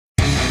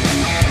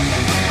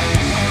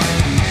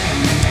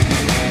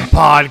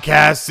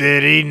Podcast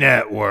City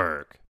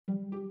Network.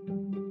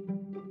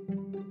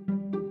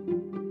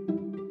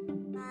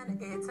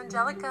 It's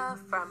Angelica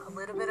from A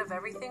Little Bit of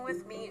Everything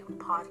with Me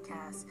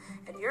podcast,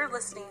 and you're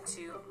listening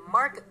to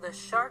Mark the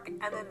Shark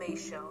MMA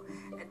Show.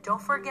 And don't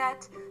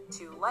forget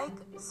to like,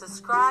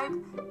 subscribe,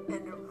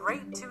 and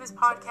rate to his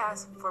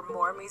podcast for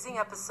more amazing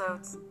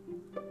episodes.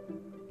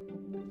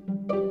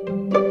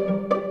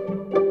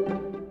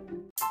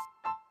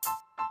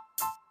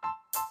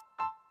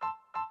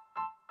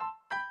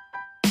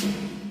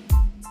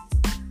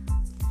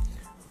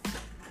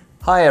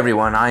 Hi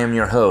everyone, I am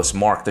your host,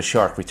 Mark the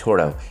Shark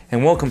Ritordo,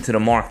 and welcome to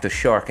the Mark the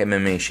Shark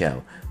MMA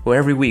Show, where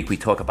every week we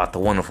talk about the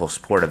wonderful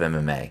sport of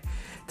MMA.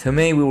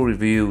 Today we will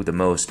review the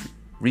most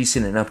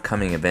recent and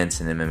upcoming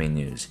events in MMA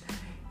news.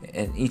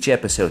 In each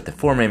episode, the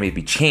format may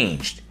be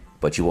changed,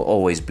 but you will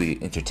always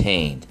be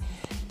entertained.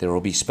 There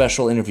will be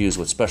special interviews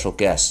with special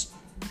guests,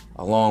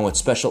 along with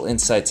special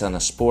insights on the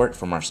sport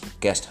from our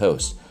guest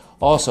hosts.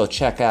 Also,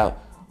 check out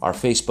our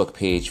Facebook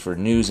page for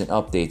news and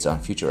updates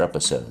on future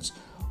episodes.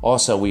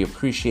 Also, we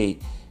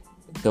appreciate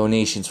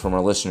donations from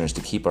our listeners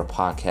to keep our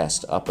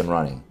podcast up and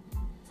running.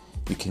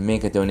 You can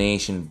make a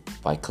donation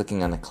by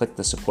clicking on the Click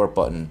the Support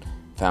button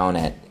found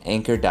at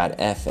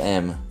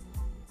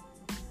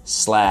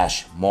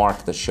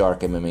anchor.fm/Mark the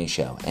Shark MMA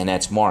Show. And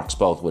that's Mark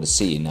spelled with a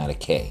C and not a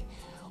K.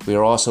 We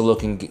are also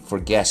looking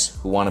for guests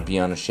who want to be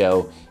on the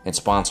show and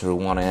sponsors who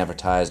want to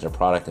advertise their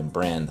product and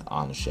brand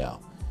on the show.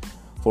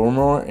 For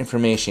more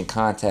information,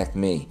 contact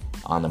me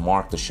on the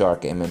Mark the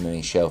Shark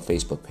MMA Show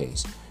Facebook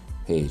page.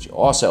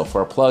 Also,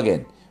 for a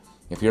plug-in,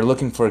 if you're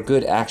looking for a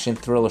good action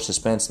thriller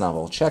suspense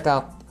novel, check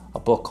out a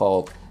book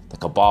called The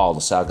Cabal, The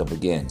Saga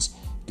Begins.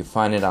 You can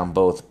find it on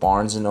both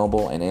Barnes &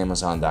 Noble and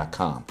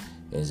Amazon.com.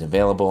 It is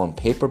available in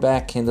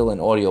paperback, Kindle, and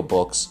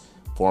audiobooks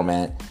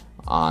format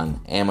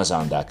on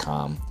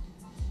Amazon.com.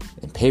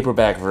 In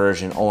paperback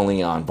version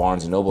only on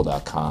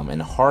BarnesandNoble.com, and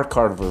the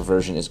hardcover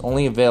version is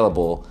only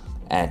available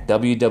at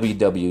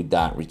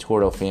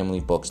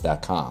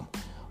www.retordofamilybooks.com.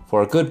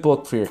 For a good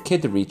book for your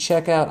kid to read,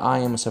 check out I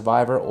Am a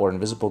Survivor or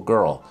Invisible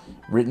Girl,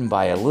 written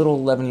by a little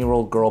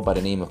 11-year-old girl by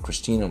the name of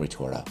Christina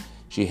Ritordo.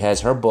 She has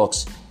her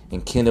books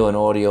in Kindle and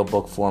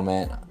audiobook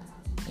format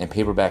and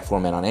paperback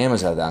format on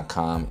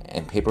Amazon.com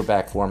and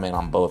paperback format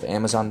on both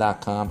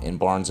Amazon.com and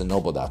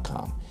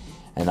BarnesandNoble.com.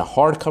 And the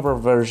hardcover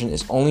version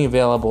is only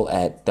available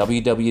at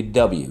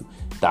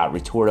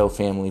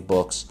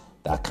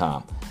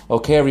www.retordofamilybooks.com.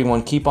 Okay,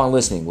 everyone, keep on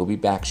listening. We'll be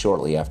back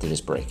shortly after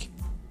this break.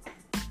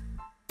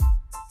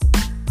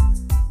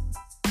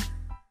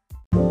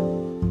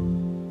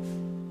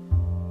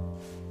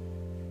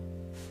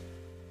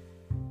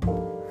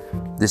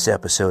 This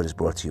episode is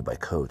brought to you by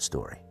Code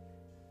Story.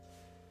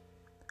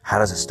 How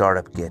does a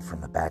startup get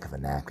from the back of a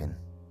napkin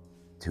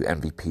to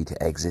MVP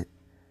to exit?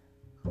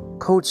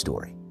 Code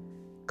Story.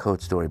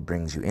 Code Story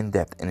brings you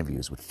in-depth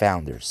interviews with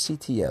founders,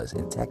 CTOs,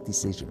 and tech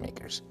decision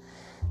makers,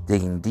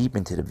 digging deep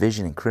into the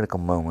vision and critical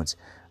moments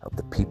of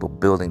the people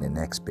building the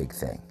next big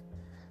thing.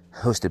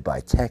 Hosted by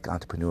tech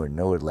entrepreneur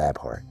Noah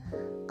Labhart,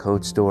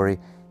 Code Story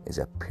is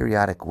a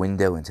periodic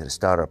window into the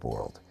startup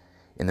world.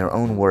 In their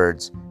own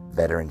words,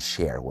 veterans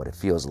share what it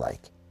feels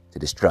like to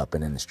disrupt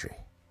an industry,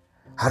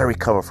 how to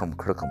recover from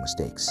critical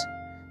mistakes,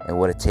 and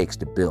what it takes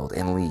to build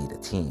and lead a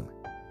team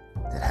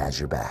that has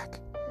your back.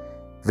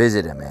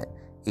 Visit them at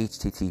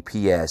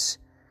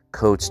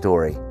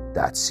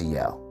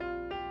https://codestory.co.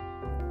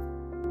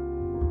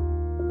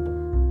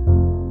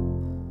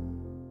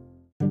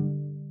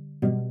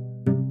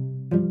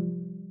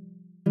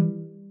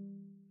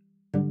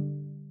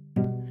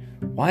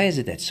 Why is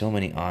it that so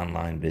many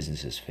online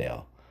businesses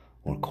fail?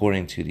 Well,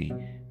 according to the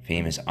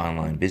famous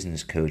online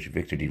business coach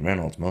Victor D.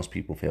 Reynolds, most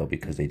people fail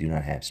because they do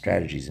not have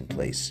strategies in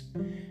place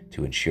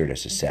to ensure their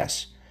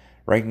success.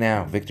 Right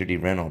now, Victor D.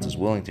 Reynolds is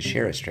willing to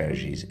share his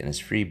strategies in his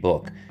free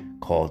book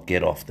called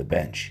Get Off the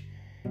Bench.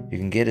 You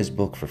can get his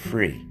book for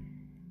free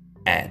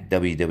at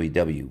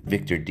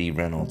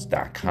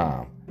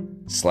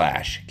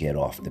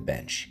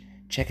www.victordreynolds.com/getoffthebench.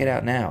 Check it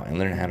out now and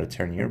learn how to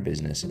turn your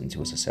business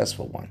into a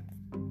successful one.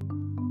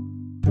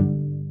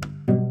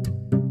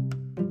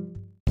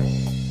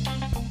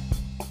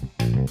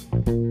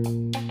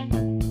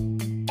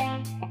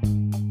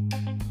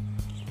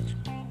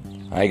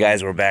 Alright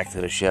guys, we're back to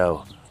the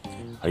show.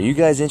 Are you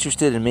guys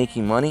interested in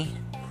making money?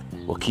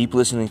 Well, keep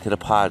listening to the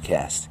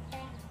podcast.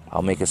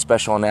 I'll make a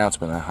special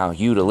announcement on how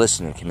you, the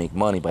listener, can make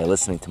money by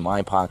listening to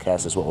my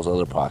podcast as well as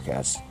other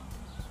podcasts.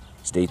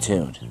 Stay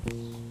tuned.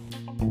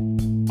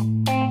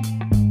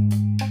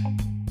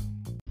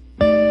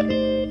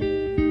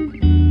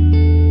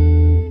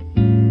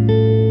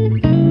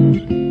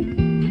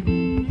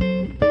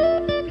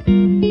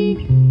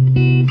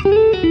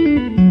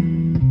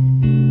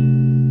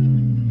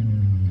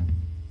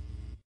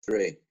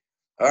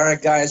 All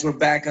right, guys, we're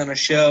back on the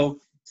show.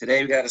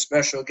 Today we got a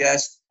special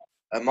guest,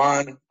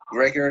 Amon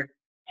Gregor.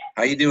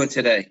 How you doing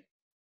today?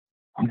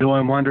 I'm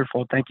doing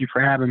wonderful. Thank you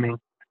for having me.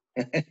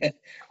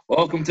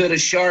 Welcome to the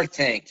Shark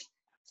Tank.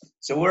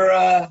 So where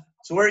are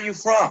you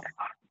from?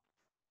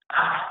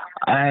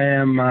 I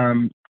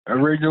am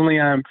Originally,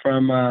 I'm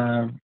from.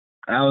 I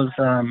was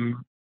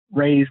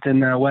raised in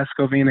West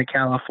Covina,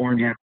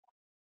 California.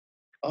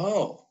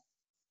 Oh,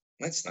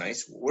 that's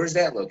nice. Where's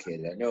that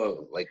located? I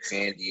know like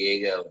San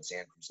Diego and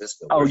San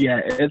Francisco. Oh yeah,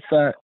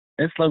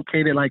 it's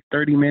located like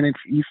 30 minutes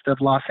east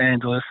of Los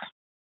Angeles.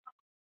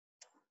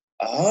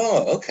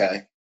 Oh,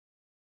 okay.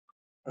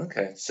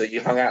 Okay. So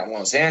you hung out in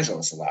Los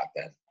Angeles a lot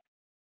then.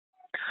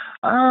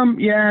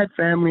 Yeah, I had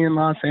family in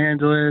Los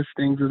Angeles,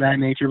 things of that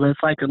nature, but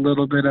it's like a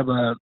little bit of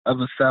a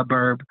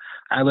suburb.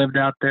 I lived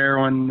out there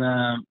when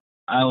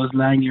I was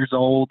 9 years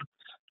old.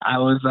 I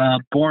was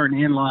born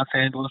in Los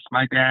Angeles.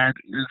 My dad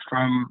is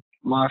from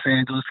Los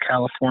Angeles,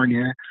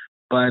 California,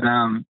 but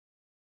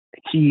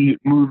he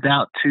moved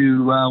out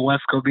to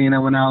West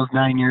Covina when I was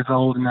 9 years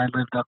old, and I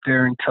lived up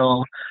there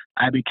until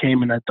I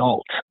became an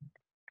adult.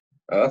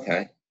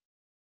 Okay.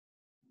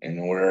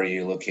 And where are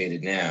you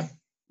located now?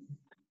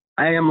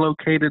 I am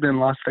located in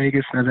Las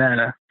Vegas,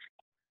 Nevada.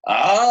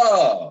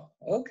 Oh,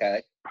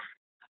 okay.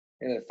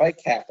 In the fight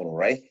capital,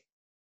 right?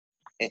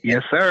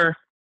 Yes, sir.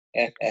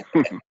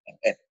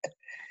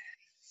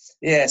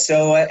 Yeah.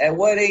 So, at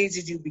what age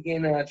did you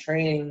begin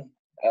training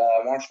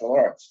martial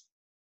arts?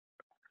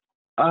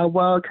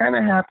 Well, it kind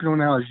of happened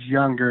when I was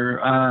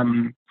younger.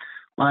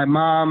 My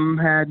mom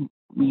had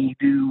me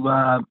do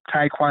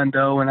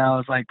Taekwondo when I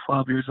was like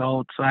 12 years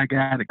old, so I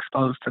got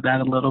exposed to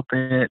that a little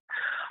bit.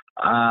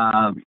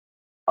 Um,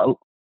 uh,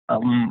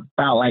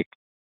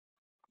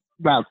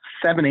 about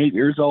 7, 8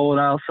 years old,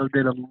 I also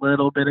did a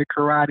little bit of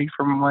karate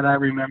from what I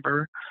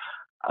remember.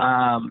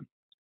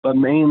 But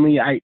mainly,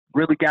 I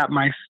really got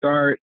my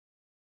start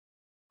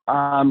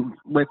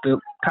with the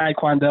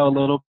Taekwondo a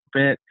little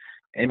bit,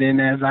 and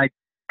then as I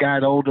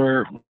got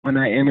older, when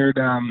I entered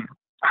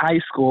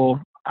high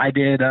school, I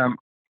did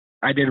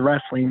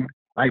wrestling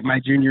like my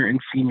junior and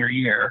senior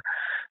year.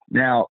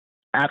 Now,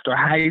 after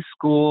high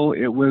school,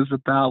 it was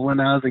about when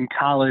I was in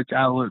college.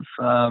 I was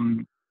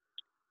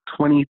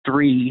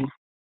 23,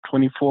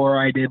 24.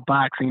 I did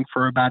boxing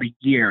for about a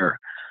year,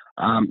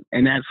 and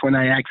that's when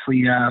I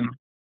actually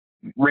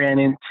ran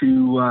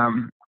into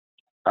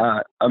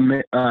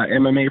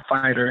MMA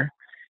fighter,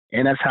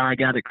 and that's how I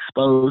got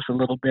exposed a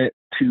little bit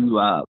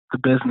to the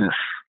business.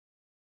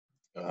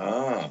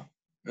 Oh,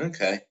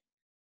 okay.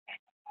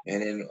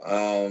 And then,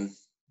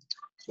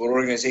 what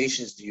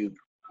organizations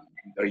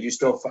are you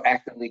still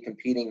actively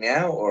competing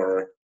now,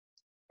 or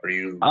are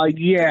you?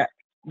 Yes.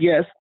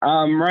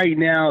 Right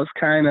now it's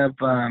kind of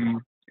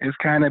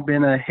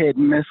been a hit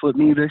and miss with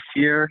me this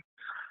year.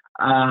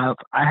 I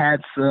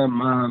had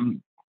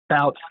some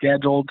bouts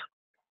scheduled,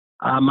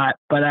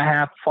 but I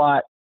have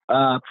fought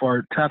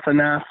for Tough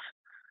Enough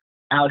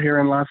out here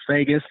in Las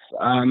Vegas.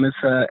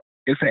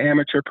 It's an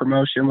amateur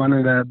promotion, one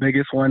of the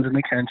biggest ones in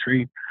the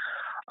country.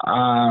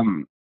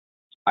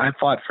 I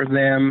fought for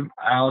them.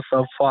 I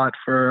also fought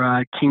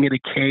for King of the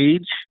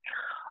Cage.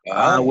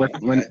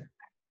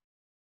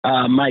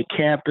 Mike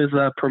Camp is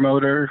a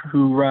promoter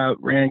who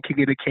ran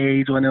King of the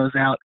Cage when it was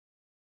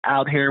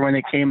out here when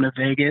it came to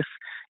Vegas.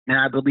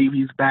 Now I believe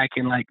he's back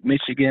in like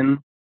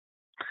Michigan.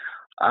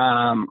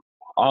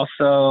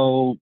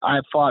 Also, I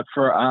fought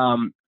for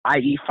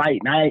IE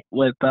Fight Night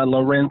with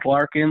Lorenz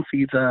Larkins.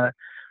 He's a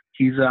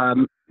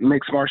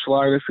mixed martial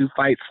artist who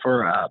fights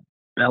for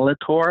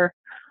Bellator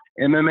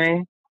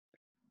MMA.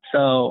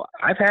 So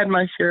I've had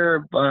my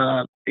share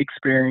of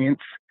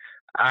experience.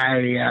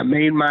 I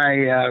made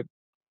my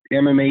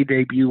MMA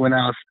debut when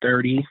I was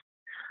 30,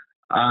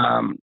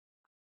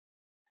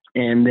 and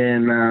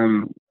then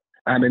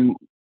I've been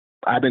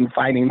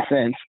fighting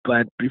since.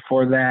 But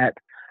before that,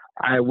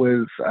 I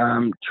was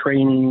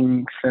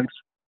training since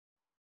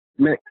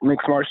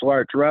mixed martial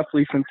arts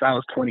roughly since I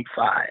was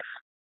 25.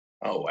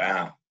 Oh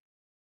wow!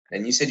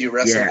 And you said you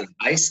wrestled in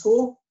high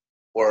school,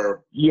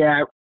 or?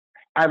 Yeah,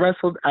 I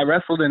wrestled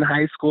in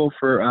high school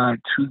for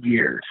 2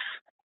 years.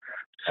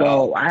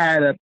 So I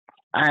had a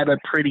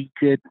pretty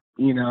good,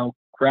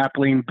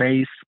 grappling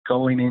base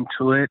going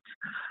into it.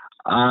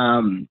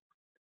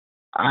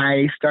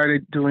 I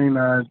started doing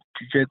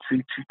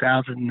jiu-jitsu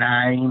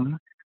 2009,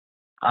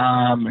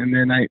 and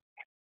then I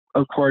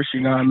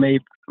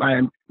made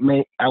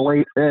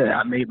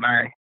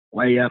my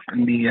way up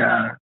in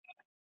the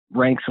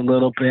ranks a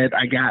little bit.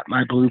 I got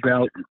my blue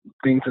belt,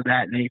 things of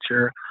that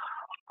nature.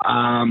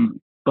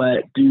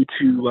 But due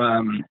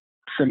to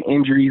some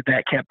injuries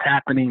that kept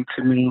happening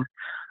to me,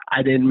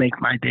 I didn't make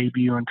my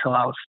debut until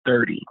I was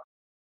 30.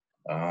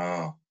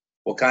 Oh,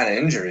 what kind of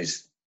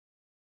injuries?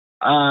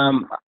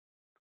 I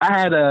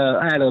had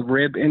a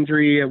rib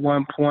injury at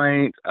one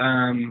point.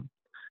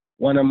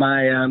 One of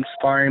my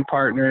sparring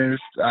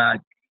partners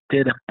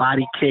did a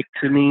body kick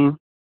to me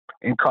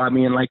and caught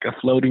me in like a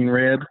floating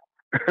rib.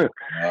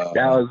 That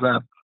was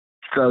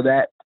so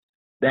that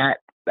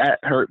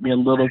hurt me a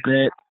little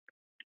bit.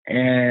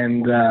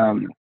 And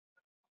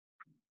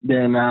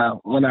then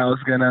when I was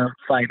gonna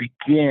fight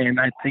again,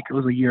 I think it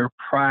was a year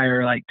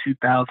prior, like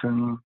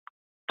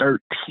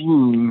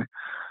 2013.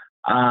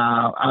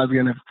 I was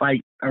gonna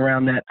fight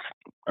around the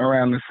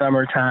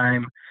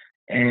summertime,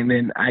 and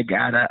then I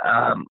got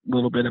a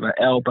little bit of an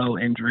elbow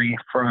injury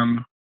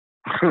from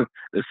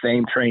the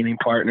same training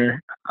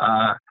partner.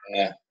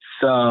 Yeah.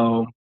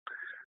 So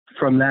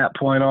from that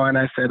point on,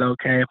 I said,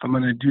 okay, if I'm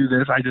going to do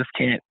this, I just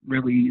can't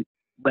really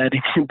let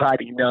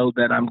anybody know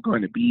that I'm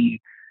going to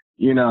be,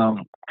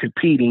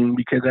 competing,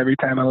 because every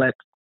time I let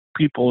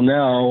people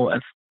know, I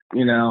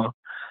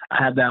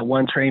have that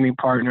one training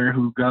partner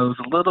who goes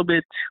a little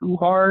bit too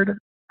hard,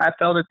 I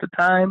felt at the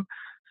time.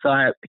 So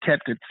I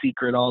kept it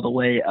secret all the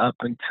way up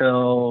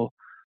until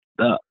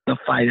the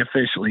fight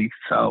officially.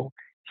 So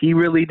he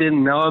really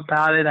didn't know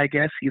about it. I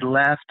guess he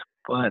left,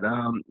 but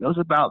it was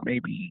about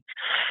maybe,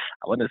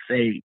 I want to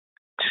say,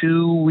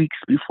 2 weeks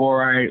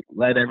before I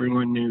let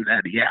everyone knew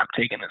that, yeah, I'm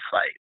taking this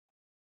fight.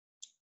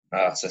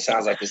 So it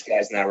sounds like this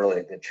guy's not really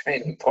a good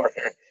training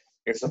partner.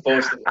 You're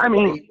supposed to I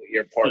mean, with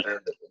your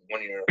partner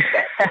when you're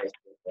that close to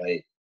the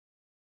fight.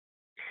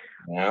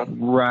 Yeah.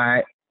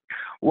 Right.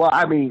 Well,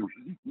 I mean,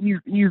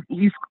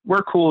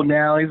 we're cool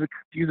now. He's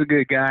a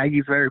good guy.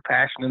 He's very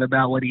passionate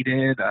about what he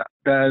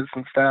does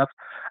and stuff.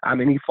 I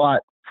mean, he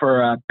fought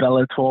for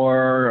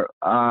Bellator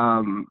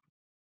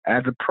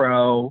as a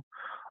pro.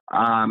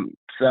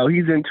 So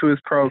he's into his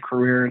pro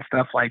career and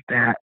stuff like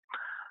that.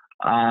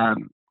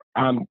 I'm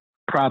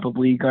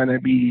probably going to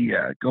be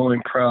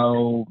going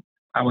pro,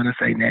 I want to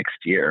say,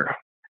 next year.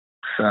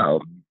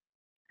 So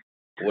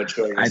which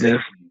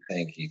organization do you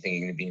think? You think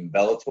you're going to be in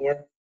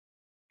Bellator?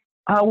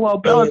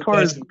 Well,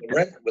 Bellator is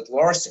with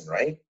Larson,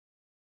 right?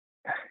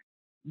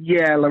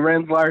 Yeah,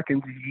 Lorenz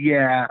Larkins.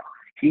 Yeah,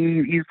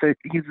 he's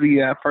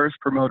the first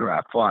promoter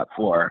I fought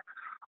for.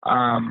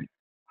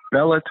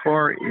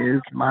 Bellator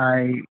is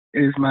my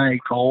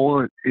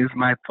goal, is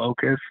my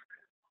focus.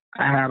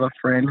 I have a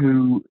friend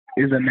who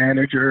is a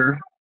manager,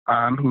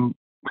 who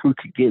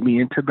could get me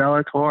into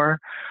Bellator.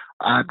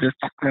 I'm just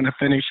gonna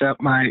finish up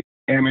my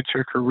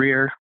amateur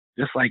career,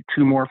 just like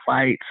 2 more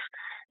fights,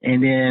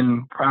 and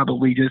then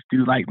probably just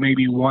do like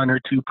maybe 1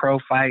 or 2 pro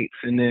fights,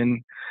 and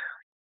then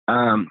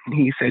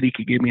he said he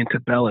could get me into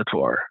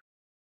Bellator.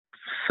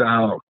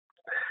 So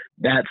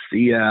that's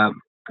the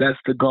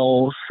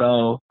goal.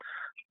 So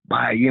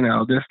by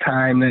this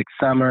time next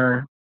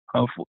summer,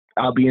 hopefully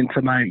I'll be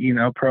into my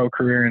pro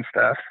career and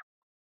stuff.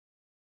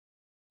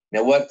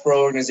 Now, what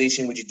pro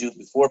organization would you do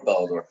before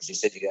Bellator? Because you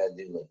said you got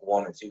to do like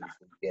 1 or 2 before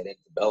you get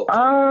into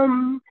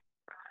Bellator.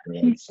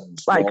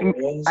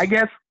 I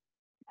guess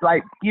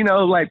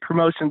like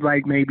promotions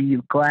like maybe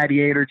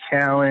Gladiator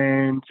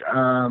Challenge,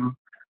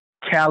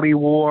 Cali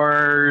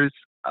Wars,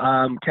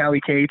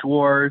 Cali Cage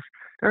Wars.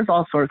 There's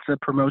all sorts of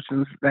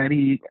promotions that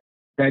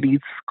he's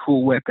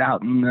cool with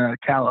out in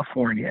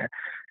California.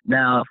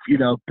 Now, if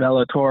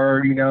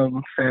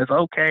Bellator, says,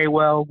 okay,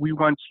 well, we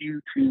want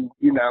you to,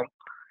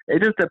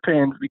 it just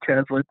depends,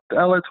 because with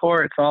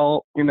Bellator, it's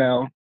all,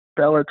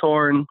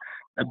 Bellator and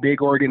a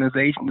big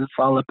organization, it's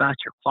all about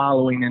your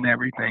following and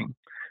everything.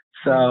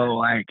 So,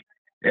 like,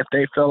 if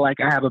they feel like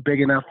I have a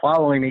big enough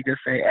following, they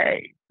just say,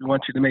 hey, we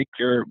want you to make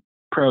your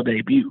pro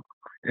debut.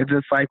 It's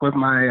just like with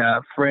my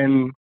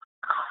friend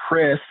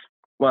Chris.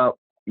 Well,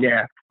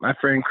 yeah, my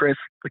friend Chris,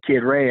 the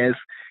Kid Reyes,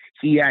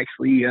 he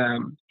actually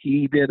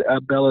he did a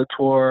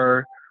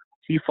Bellator.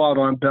 He fought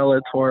on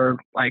Bellator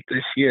like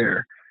this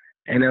year,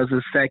 and it was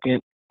his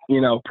second,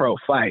 pro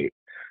fight.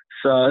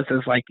 So it's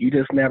just like, you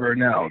just never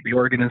know. The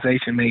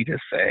organization may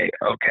just say,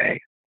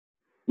 okay,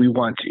 we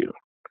want you.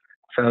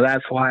 So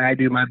that's why I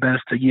do my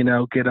best to,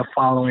 get a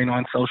following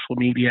on social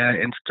media,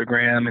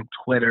 Instagram and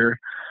Twitter.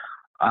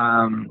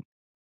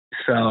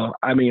 So,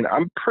 I mean,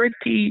 I'm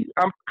pretty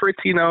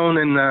known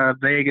in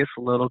Vegas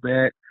a little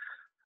bit.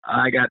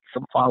 I got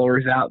some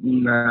followers out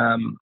in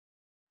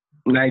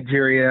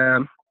Nigeria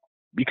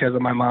because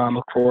of my mom,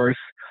 of course.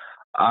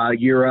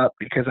 Europe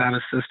because I have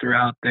a sister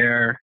out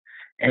there.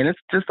 And it's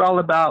just all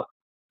about,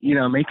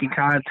 making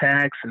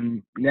contacts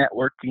and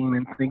networking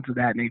and things of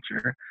that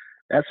nature.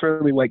 That's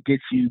really what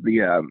gets you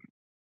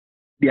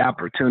the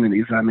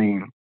opportunities. I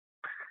mean,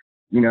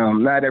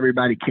 not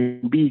everybody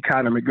can be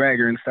Conor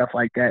McGregor and stuff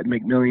like that and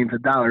make millions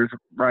of dollars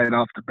right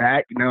off the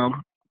bat.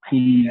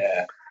 He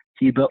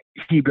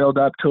built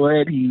up to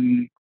it.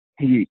 He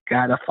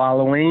got a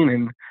following,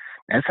 and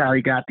that's how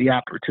he got the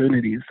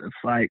opportunities.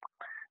 It's like,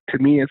 to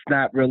me, it's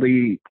not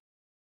really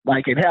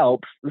like, it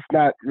helps. It's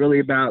not really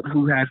about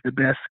who has the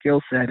best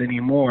skill set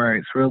anymore.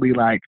 It's really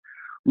like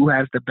who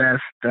has the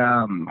best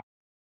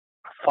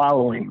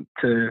following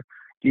to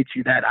get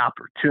you that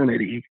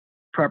opportunity.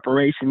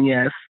 Preparation,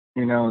 yes,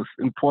 is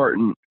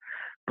important,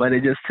 but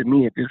to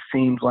me, it just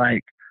seems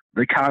like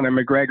the Conor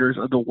McGregors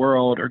of the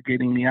world are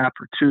getting the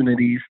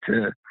opportunities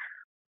to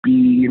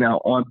be,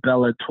 on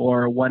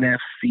Bellator, ONE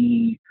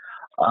FC,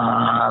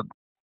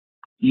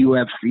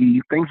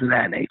 UFC, things of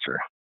that nature.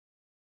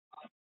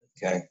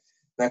 Okay.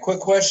 Now, quick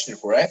question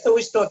for you. I thought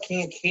we thought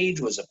King of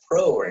Cage was a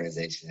pro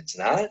organization. It's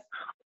not?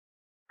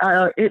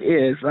 It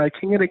is.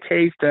 King of the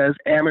Cage does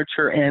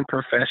amateur and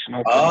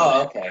professional.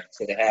 Oh, okay.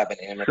 So they have an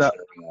amateur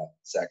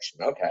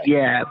section. Okay.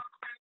 Yeah.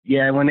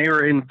 Yeah, when they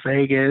were in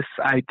Vegas,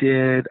 I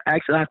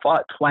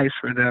fought twice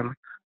for them.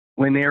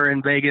 When they were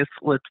in Vegas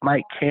with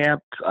Mike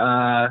Camp,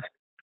 that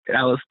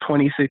was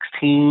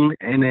 2016,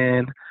 and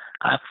then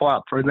I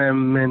fought for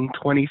them in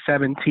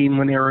 2017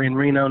 when they were in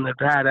Reno,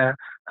 Nevada,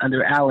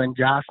 under Alan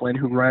Jocelyn,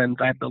 who runs,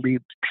 I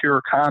believe,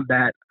 Pure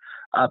Combat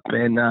up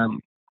in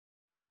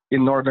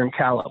Northern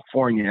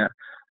California.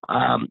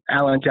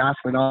 Alan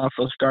Jocelyn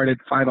also started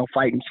Final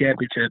Fighting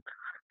Championship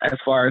as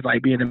far as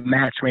like being a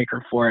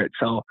matchmaker for it.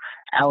 So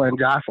Alan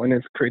Jocelyn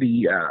is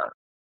pretty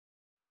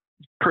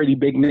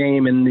big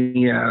name in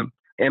the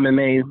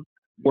MMA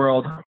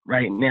world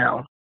right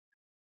now.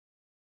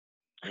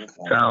 Okay.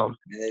 So,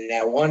 and then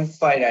that one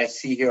fight I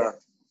see here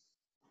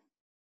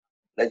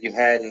that you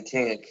had in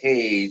King of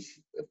Cage,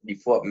 you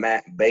fought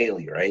Matt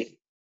Bailey, right?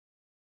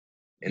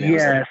 And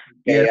yes,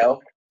 TKO? yes.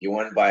 You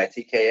won by a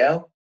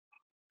TKO?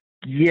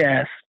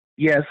 Yes.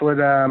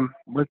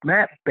 With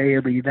Matt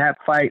Bailey, that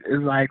fight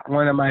is like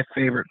one of my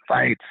favorite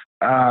fights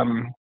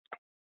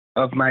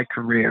of my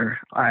career.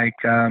 Like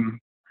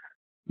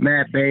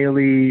Matt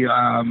Bailey,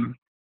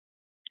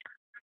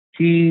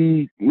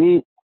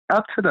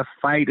 up to the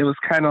fight, it was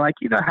kind of like,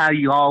 you know how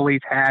you always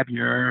have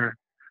your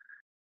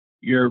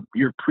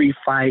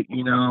pre-fight,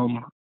 you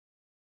know,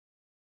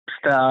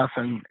 stuff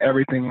and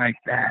everything like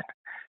that.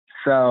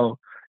 So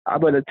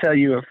I'm going to tell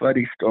you a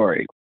funny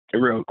story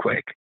real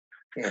quick.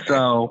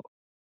 So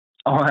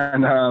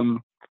on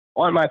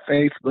my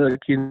Facebook,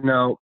 you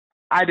know,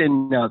 I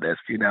didn't know this,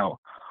 you know,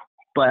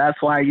 but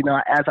that's why, you know,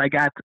 after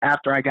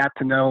I got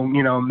to know,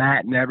 you know,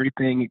 Matt and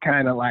everything, it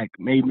kind of like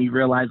made me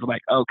realize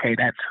like, okay,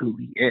 that's who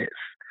he is,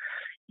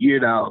 you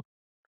know.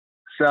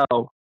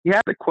 So he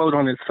had a quote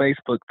on his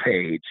Facebook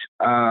page.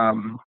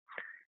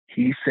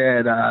 He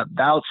said,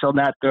 "Thou shalt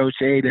not throw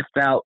shade if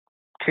thou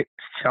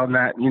shalt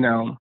not, you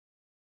know."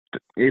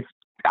 It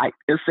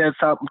said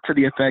something to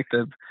the effect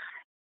of,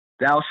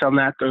 "Thou shalt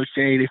not throw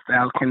shade if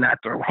thou cannot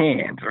throw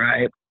hands,"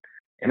 right?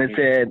 And it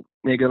said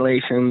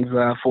Galatians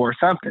 4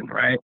 something,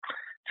 right?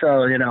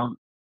 So, you know,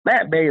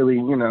 Matt Bailey,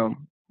 you know,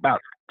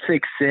 about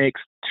 6'6",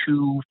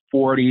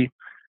 240,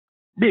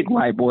 big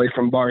white boy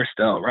from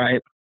Barstow,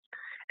 right?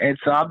 And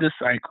so I'm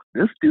just like,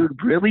 this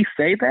dude really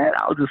say that?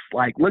 I was just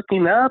like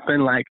looking up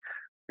and like,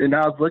 and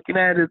I was looking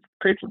at his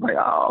picture like,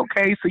 oh,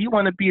 okay, so you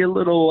want to be a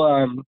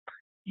little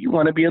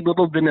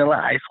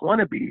Vanilla Ice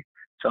wannabe.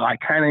 So I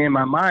kind of in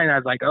my mind, I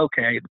was like,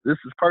 okay, this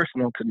is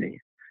personal to me,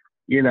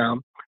 you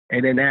know.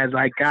 And then as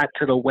I got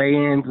to the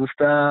weigh-ins and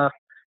stuff,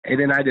 and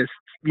then I just,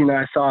 you know,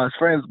 I saw his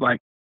friends, like,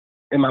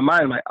 in my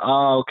mind, I'm like,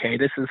 oh, okay,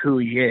 this is who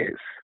he is.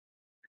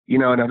 You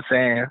know what I'm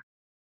saying?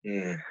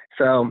 Mm.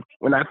 So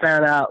when I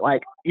found out,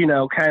 like, you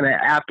know, kind of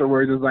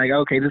afterwards, it's like,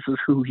 okay, this is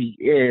who he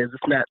is.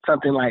 It's not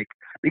something like,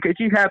 because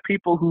you have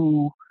people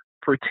who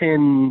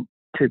pretend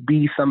to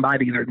be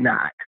somebody they're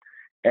not.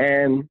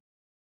 And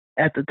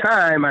at the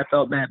time, I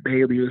felt Matt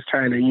Bailey was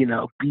trying to, you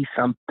know, be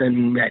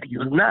something that he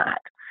was not.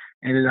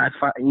 And then I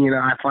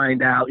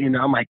find out, you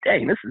know, I'm like,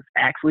 dang, this is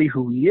actually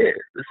who he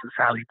is. This is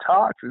how he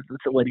talks. This is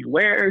what he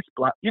wears,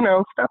 blah, you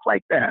know, stuff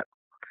like that.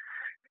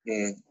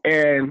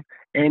 Mm.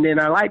 And then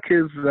I like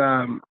his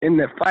in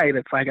the fight.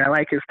 It's like I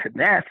like his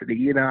tenacity.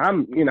 You know,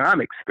 I'm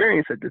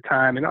experienced at the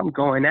time, and I'm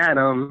going at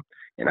him,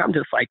 and I'm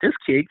just like, this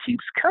kid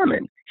keeps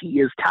coming. He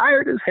is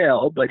tired as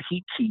hell, but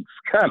he keeps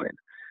coming.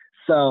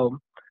 So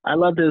I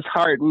loved his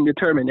heart and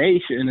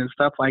determination and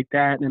stuff like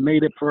that, and it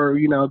made it for,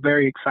 you know, a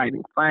very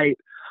exciting fight.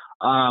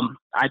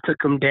 I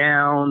took him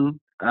down.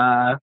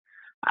 I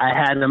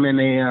had him in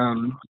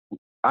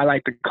I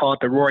like to call it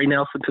the Roy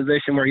Nelson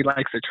position, where he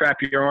likes to trap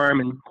your arm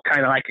and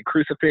kind of like a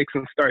crucifix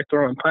and start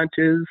throwing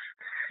punches.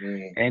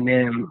 Mm. And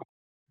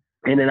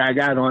then I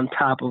got on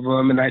top of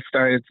him and I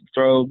started to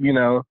throw, you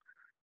know,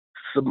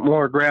 some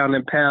more ground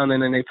and pound,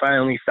 and then they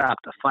finally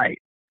stopped the fight.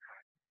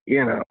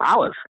 You know, I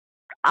was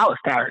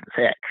tired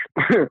as heck.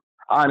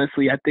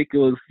 Honestly, I think it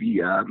was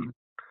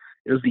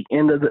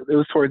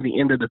towards the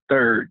end of the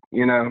third,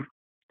 you know.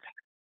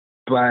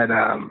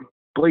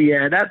 But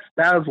yeah, that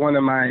was one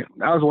of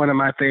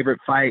my favorite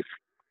fights.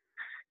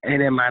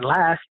 And then my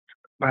last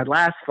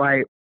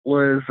fight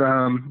was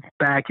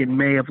back in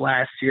May of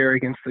last year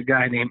against a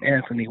guy named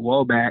Anthony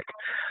Woback.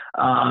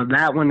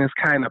 That one is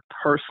kind of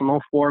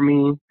personal for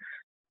me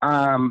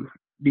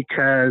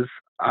because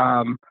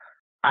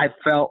I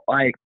felt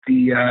like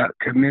the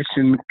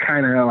commission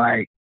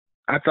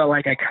I felt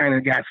like I kind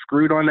of got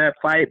screwed on that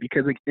fight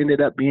because it ended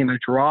up being a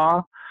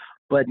draw.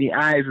 But in the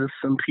eyes of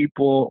some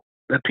people,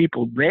 the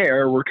people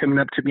there were coming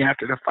up to me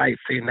after the fight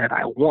saying that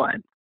I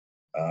won.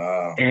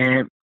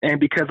 And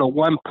because of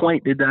 1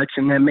 point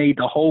deduction that made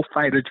the whole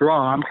fight a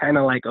draw, I'm kind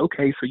of like,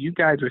 okay, so you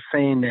guys are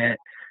saying that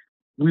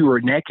we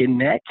were neck and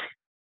neck.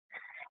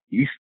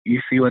 You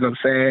see what I'm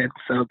saying?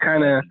 So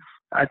kind of,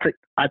 I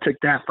took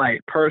that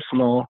fight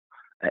personal.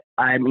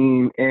 I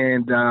mean,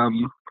 and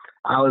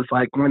I was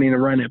like wanting to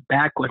run it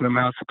back with him.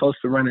 I was supposed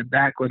to run it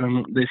back with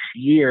him this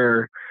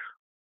year,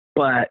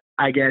 but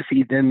I guess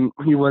he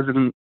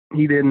wasn't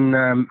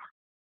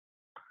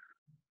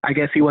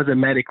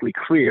medically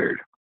cleared,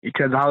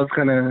 because I was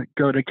going to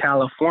go to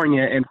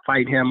California and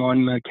fight him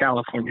on the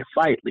California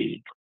Fight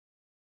League.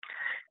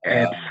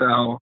 And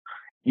so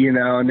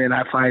and then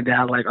I find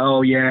out like,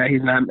 oh yeah,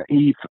 he's not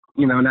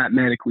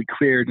medically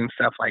cleared and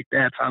stuff like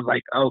that. So I was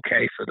like,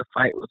 okay, so the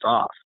fight was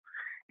off.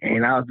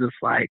 And I was just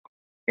like,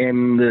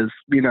 and this,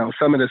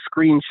 some of the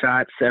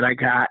screenshots that I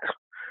got,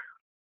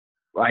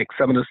 like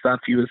some of the stuff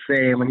he was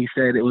saying when he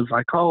said it was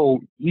like, oh,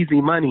 easy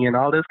money and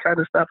all this kind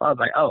of stuff. I was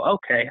like, oh,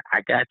 okay,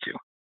 I got you.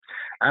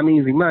 I'm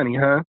easy money,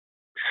 huh?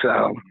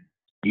 So,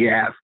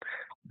 yeah,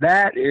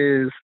 that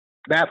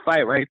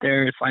fight right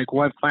there. It's like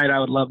one fight I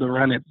would love to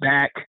run it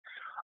back.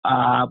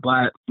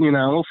 But,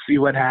 we'll see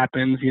what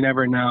happens. You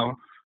never know.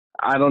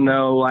 I don't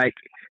know, I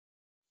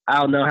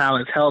don't know how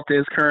his health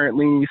is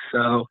currently.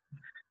 So,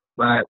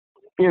 but,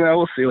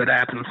 we'll see what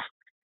happens.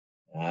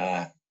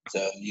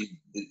 So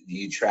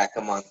you track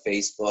him on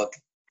Facebook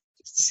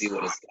just to see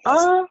what his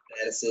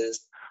status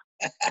is?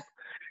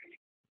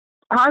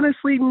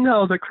 Honestly,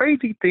 no. The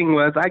crazy thing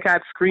was I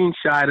got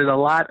screenshotted a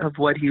lot of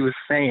what he was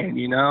saying,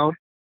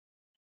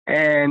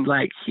 and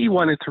like he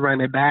wanted to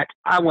run it back.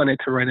 I wanted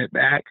to run it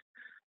back.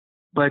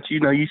 But,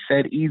 you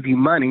said easy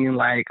money, and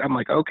I'm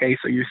like, okay,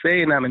 so you're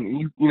saying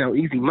I'm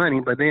easy money,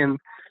 but then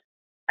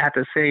at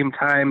the same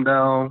time,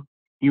 though,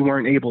 you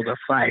weren't able to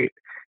fight.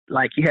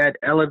 Like, he had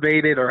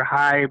elevated or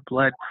high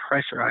blood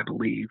pressure, I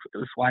believe. It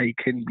was why he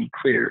couldn't be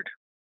cleared.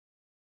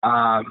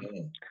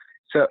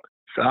 So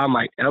I'm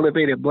like,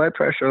 elevated blood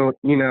pressure,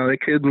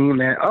 it could mean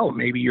that, oh,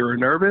 maybe you were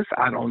nervous.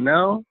 I don't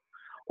know.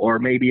 Or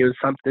maybe it was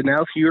something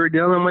else you were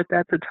dealing with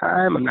at the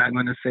time. I'm not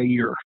going to say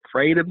you're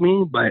afraid of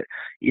me, but,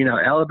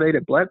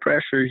 elevated blood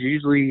pressure is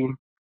usually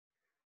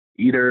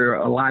either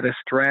a lot of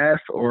stress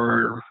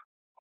or,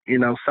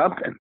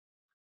 something.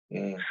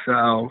 Mm.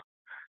 So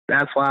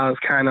that's why I was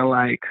kind of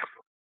like,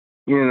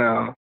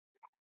 I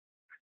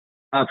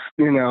was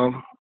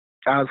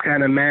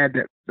kind of mad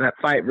that that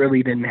fight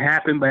really didn't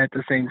happen. But at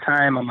the same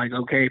time, I'm like,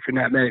 okay, if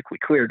you're not medically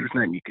cleared, there's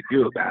nothing you can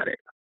do about it.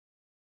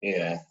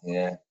 Yeah.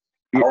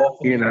 How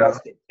often do you guys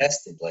get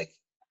tested?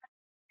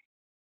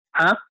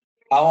 Huh?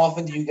 How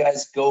often do you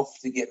guys go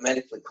to get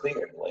medically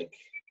cleared?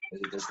 Is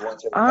it just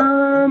once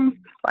every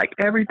like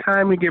every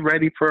time we get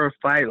ready for a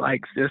fight,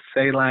 like just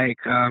say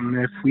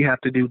if we have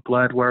to do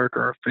blood work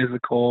or a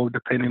physical,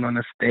 depending on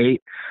the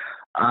state.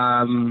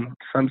 Some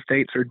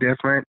states are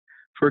different.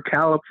 For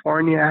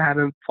California, I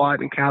haven't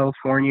fought in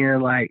California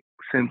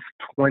since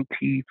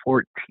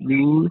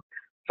 2014.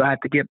 So I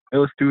had to it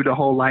was through the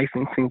whole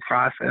licensing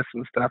process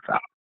and stuff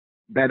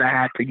that I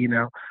had to,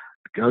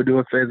 go do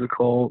a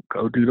physical,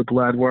 go do the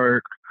blood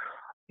work.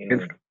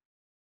 And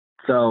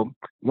so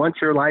once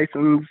you're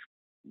licensed,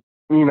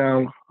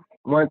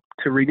 want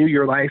to renew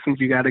your license,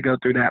 you got to go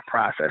through that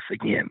process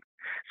again.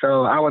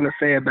 So I want to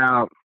say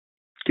about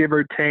give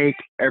or take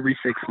every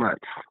 6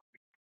 months.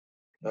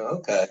 Oh,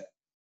 okay.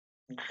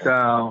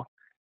 So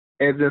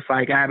it's just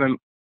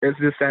it's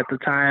just at the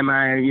time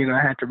I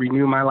had to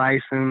renew my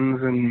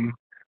license and,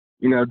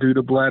 do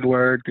the blood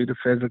work, do the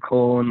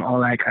physical and all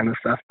that kind of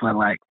stuff. But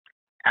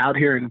out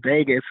here in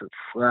Vegas, it's,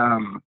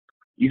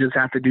 you just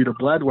have to do the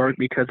blood work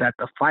because at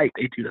the fight,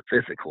 they do the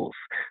physicals.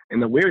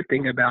 And the weird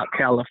thing about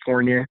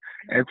California,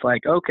 it's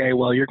like, okay,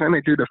 well, you're going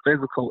to do the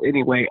physical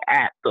anyway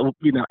at the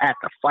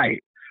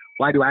fight.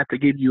 Why do I have to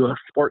give you a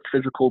sports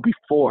physical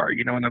before?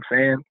 You know what I'm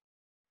saying?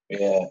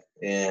 Yeah.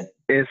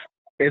 It's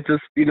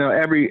just,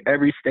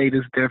 every state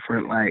is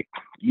different. Like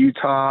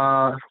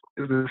Utah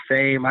is the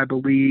same, I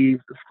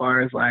believe, as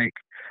far as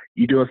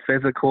you do a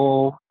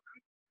physical,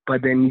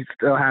 but then you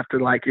still have to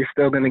you're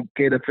still going to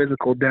get a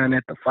physical done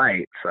at the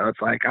fight. So it's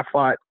I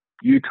fought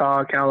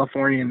Utah,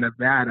 California, and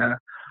Nevada.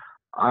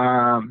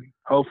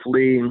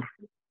 Hopefully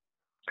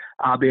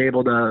I'll be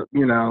able to,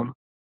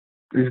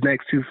 these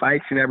next 2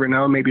 fights, you never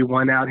know, maybe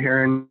one out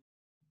here and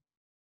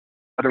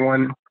other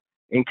one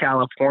in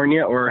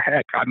California, or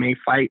heck, I may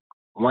fight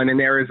one in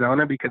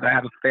Arizona because I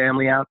have a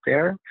family out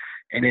there,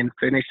 and then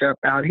finish up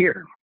out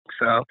here.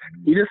 So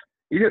you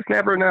just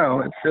never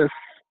know.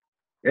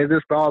 It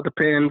just all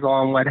depends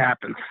on what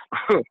happens.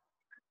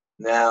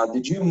 Now,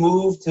 did you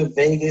move to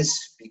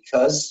Vegas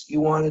because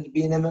you wanted to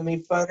be an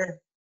MMA fighter,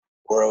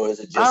 or was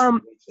it just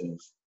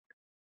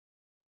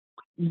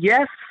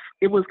Yes,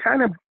 it was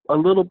kind of a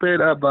little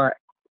bit of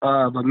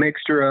a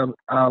mixture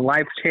of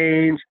life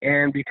change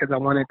and because I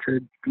wanted to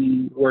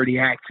be where the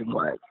action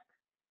was.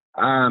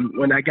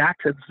 When I got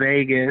to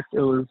Vegas, it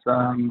was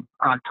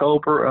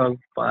October of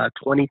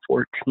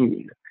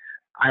 2014.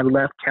 I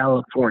left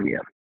California,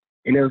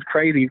 and it was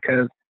crazy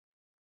because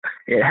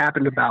it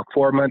happened about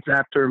 4 months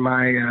after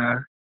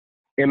my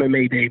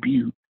MMA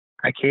debut.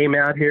 I came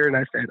out here and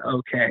I said,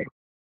 okay,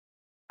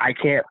 I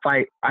can't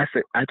fight. I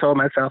told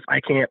myself I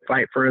can't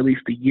fight for at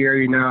least a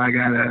year. I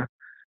gotta,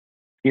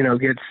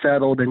 get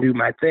settled and do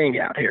my thing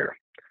out here.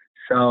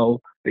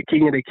 So the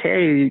King of the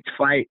Cage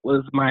fight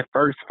was my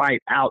first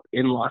fight out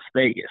in Las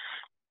Vegas.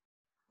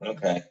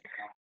 Okay.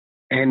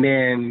 And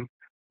then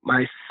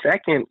my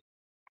second,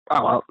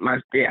 out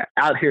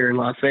here in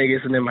Las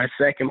Vegas. And then my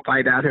second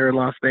fight out here in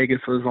Las Vegas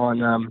was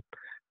on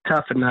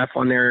Tough Enough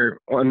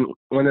on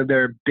one of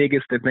their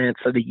biggest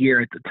events of the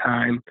year at the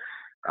time.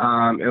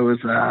 It was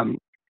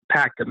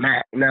Pack the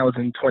Mat, and that was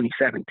in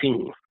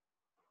 2017.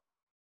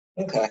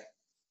 Okay.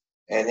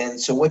 And then,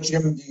 so what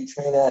gym do you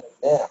train at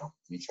now?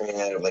 Do you train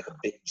at like a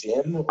big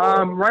gym? Or?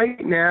 Right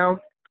now,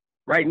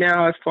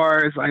 as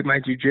far as like my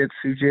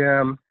jujitsu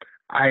gym,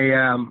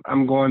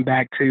 I'm going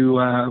back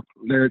to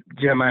the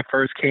gym I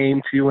first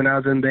came to when I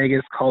was in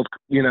Vegas, called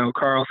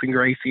Carlson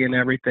Gracie and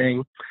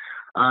everything.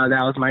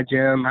 That was my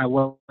gym. I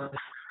was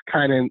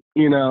kind of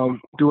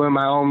doing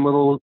my own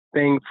little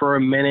thing for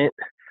a minute,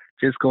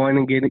 just going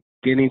and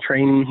getting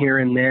training here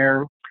and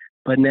there.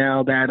 But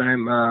now that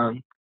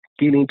I'm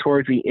getting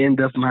towards the end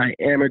of my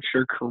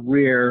amateur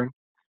career,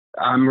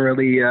 I'm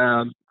really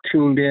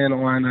tuned in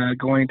on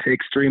going to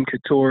Extreme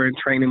Couture and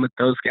training with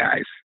those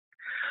guys,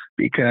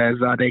 because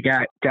they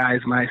got guys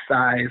my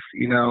size,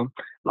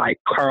 like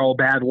Carl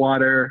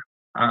Badwater.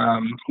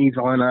 He's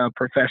on a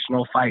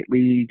professional fight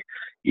league.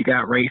 You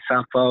got Ray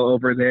Safo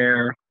over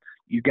there.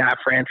 You got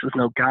Francis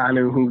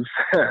Ngannou, who's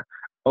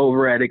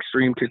over at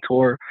Extreme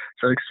Couture.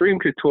 So Extreme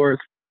Couture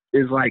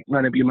is like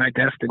going to be my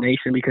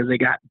destination, because they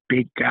got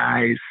big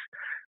guys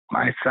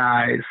my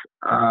size,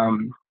 as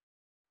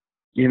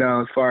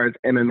far as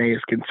MMA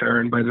is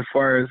concerned. But as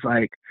far as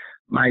like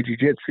my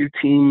jiu-jitsu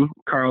team,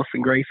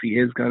 Carlson Gracie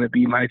is going to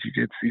be my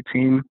jiu-jitsu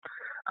team.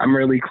 I'm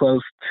really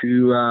close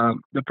to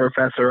the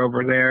professor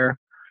over there,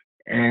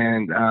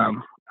 and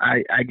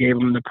I gave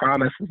him the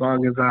promise, as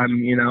long as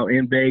I'm,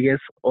 in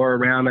Vegas or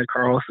around a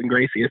Carlson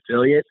Gracie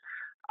affiliate,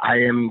 I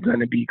am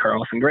going to be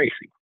Carlson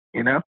Gracie,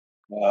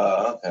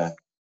 Okay.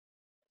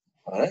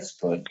 Oh, that's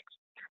good.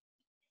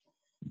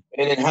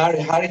 And then how do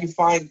you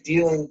find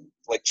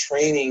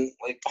training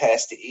like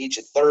past the age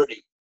of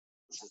 30?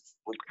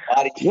 With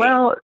body shape?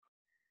 Well,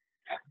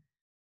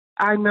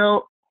 I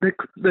know the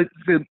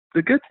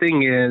good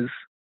thing is,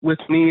 with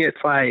me,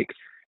 it's like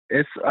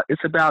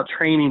it's about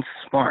training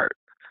smart.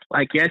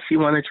 Like, yes, you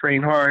want to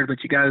train hard,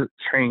 but you got to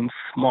train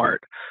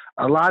smart.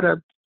 A lot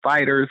of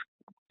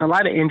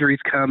injuries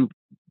come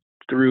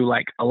through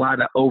like a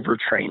lot of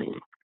overtraining.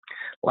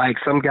 Like,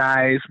 some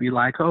guys be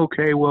like,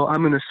 okay, well,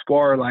 I'm going to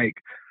spar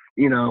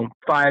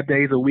 5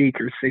 days a week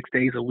or 6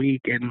 days a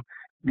week. And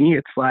me,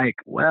 it's like,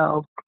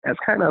 well, that's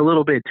kind of a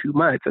little bit too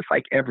much. It's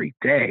like every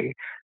day.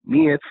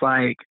 Me, it's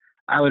like,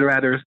 I would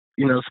rather,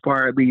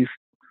 spar at least,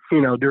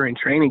 during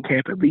training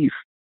camp, at least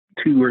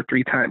 2 or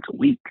 3 times a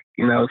week,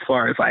 as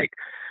far as like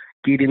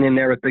getting in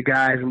there with the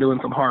guys and doing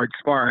some hard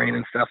sparring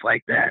and stuff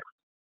like that.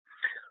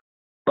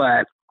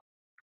 But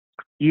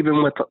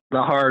even with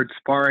the hard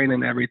sparring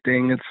and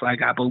everything, it's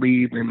like, I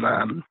believe in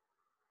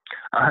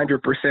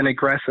 100%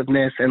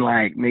 aggressiveness and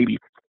like maybe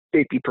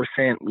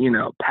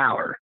 50%,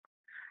 power.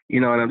 You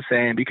know what I'm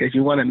saying? Because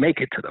you want to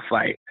make it to the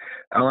fight.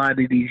 A lot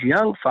of these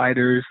young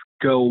fighters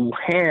go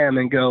ham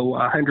and go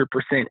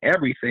 100%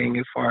 everything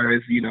as far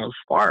as,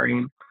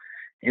 sparring.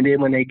 And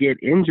then when they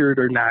get injured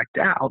or knocked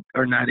out,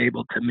 are not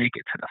able to make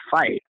it to the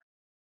fight.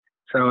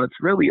 So it's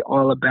really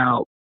all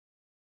about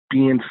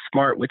being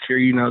smart with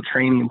your,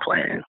 training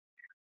plan.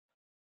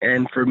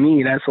 And for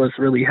me, that's what's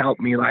really helped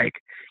me. Like,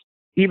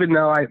 even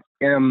though I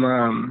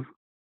am,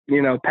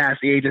 past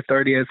the age of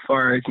 30 as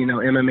far as,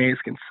 MMA is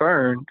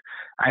concerned,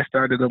 I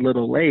started a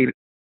little late,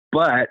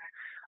 but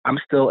I'm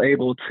still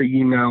able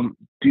to,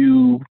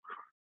 do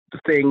the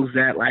things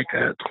that like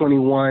a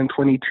 21,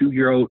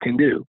 22-year-old can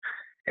do.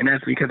 And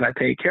that's because I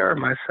take care of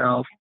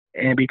myself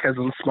and because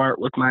I'm smart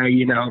with my,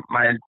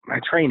 my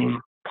training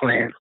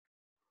plan.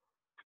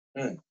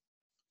 Now,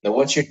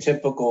 what's your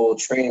typical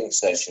training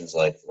sessions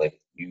like? Like,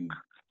 you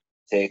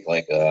take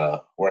like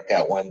a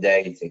workout one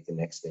day, you take the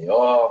next day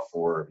off,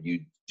 or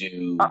you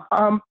do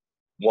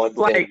one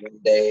thing one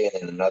day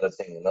and then another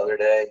thing another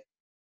day?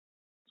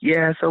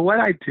 Yeah, so what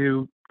I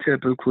do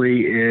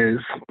typically is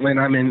when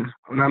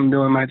I'm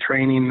doing my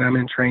training, I'm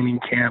in training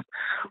camp,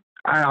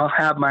 I'll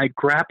have my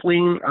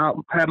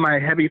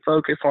heavy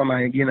focus on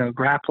my,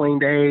 grappling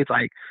days.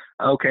 Like,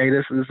 okay,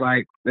 this is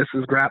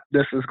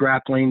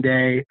grappling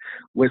day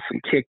with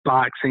some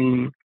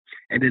kickboxing.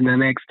 And then the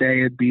next day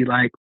it'd be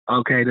like,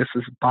 okay, this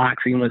is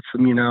boxing with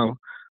some,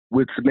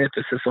 with some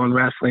emphasis on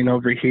wrestling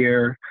over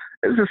here.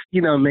 It's just,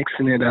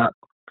 mixing it up,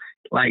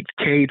 like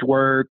cage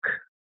work,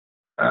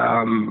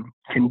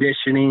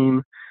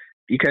 conditioning,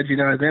 because,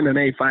 as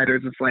MMA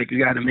fighters, it's like you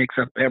got to mix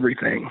up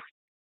everything.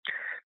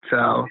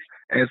 So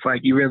it's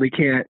like we really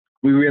can't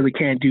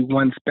do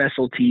one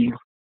specialty,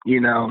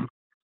 a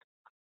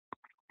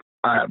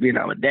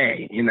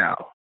day,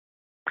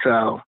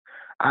 So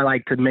I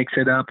like to mix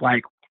it up.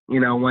 Like,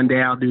 one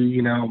day I'll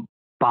do,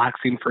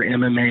 boxing for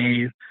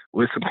MMA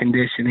with some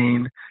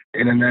conditioning.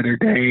 And another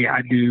day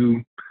I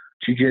do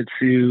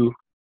jiu-jitsu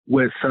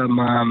with some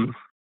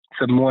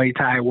Muay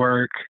Thai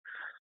work.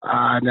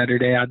 Another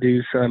day I'll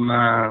do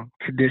some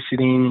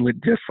conditioning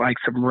with just like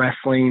some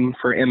wrestling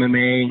for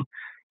MMA,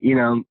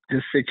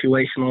 just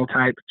situational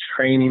type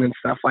training and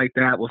stuff like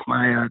that with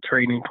my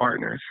training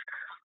partners.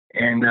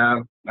 And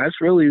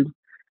that's really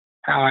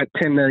how I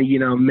tend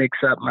to, mix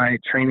up my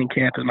training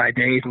camp and my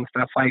days and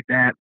stuff like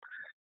that.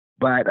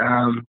 But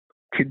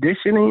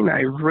conditioning,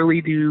 I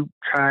really do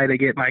try to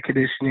get my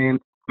conditioning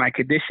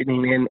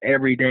in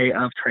every day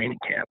of training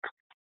camp.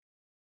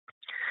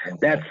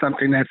 that's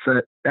something that's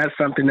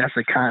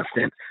a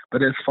constant.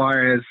 But as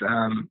far as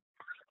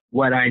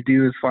what I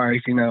do, as far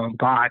as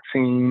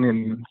boxing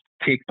and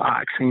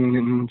kickboxing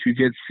and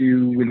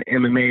jujitsu and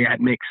MMA, I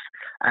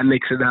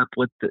mix it up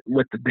with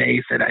the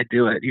days that I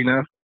do it.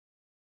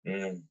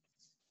 Mm.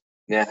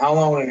 Now, how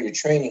long are your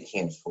training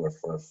camps for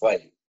a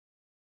fight?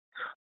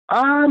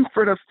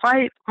 For the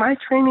fight, my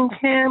training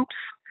camps,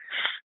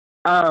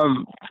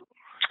 I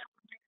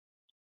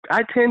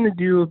tend to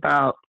do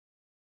about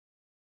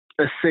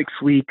a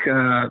 6-week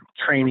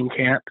training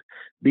camp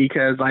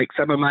because like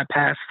some of my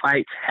past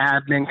fights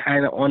have been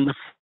kind of on the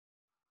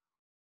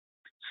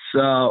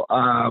so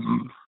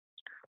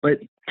but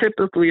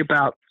typically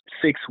about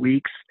 6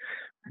 weeks.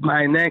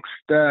 My next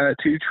 2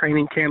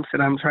 training camps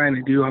that I'm trying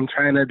to do, I'm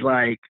trying to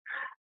like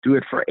do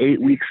it for 8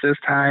 weeks this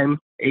time,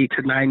 8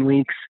 to 9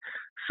 weeks.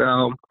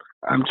 So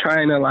I'm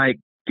trying to like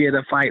get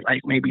a fight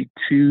like maybe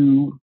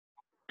 2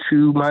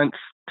 months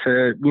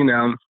to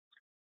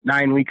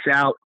 9 weeks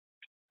out,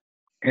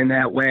 and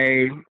that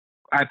way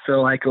I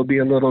feel like it'll be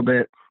a little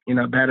bit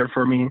better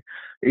for me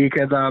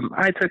because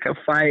I took a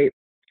fight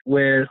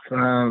with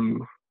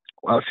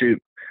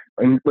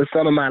with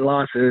some of my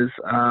losses.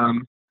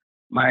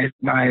 My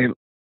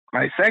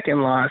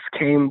second loss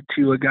came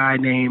to a guy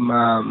named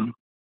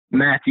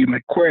Matthew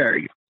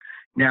McQuarrie.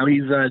 Now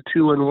he's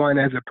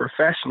 2-1 as a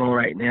professional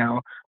right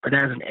now, but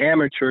as an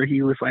amateur,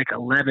 he was like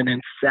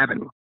 11-7.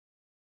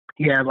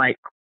 He had like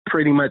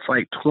pretty much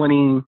like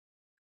 20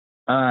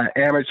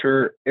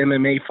 amateur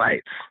MMA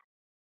fights.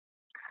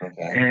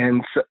 Okay.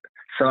 And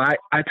so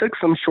I took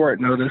some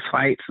short notice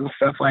fights and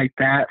stuff like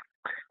that.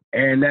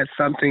 And that's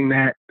something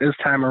that this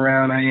time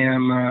around I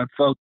am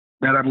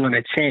that I'm going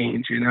to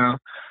change,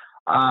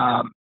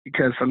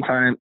 because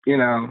sometimes,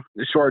 the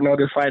short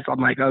notice fights,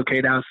 I'm like,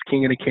 okay, that was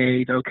King of the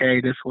Cage.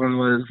 Okay, this one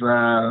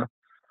was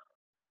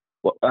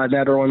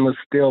another one was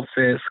Steel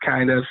Fist,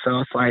 kind of. So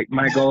it's like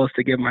my goal is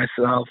to give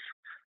myself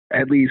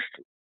at least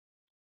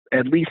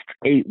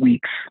 8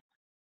 weeks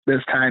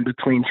this time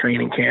between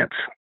training camps.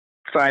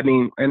 So I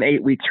mean, an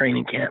 8-week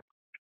training camp.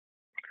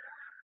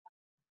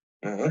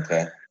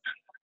 Okay.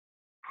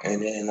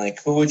 And then,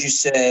 like, who would you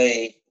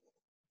say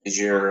is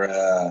your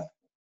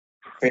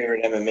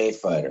favorite MMA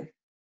fighter?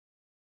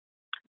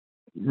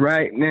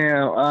 Right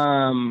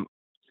now,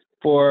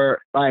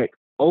 for like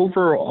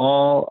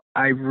overall,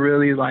 I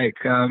really like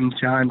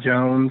John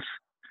Jones.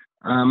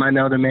 I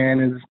know the man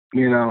is,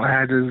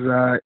 has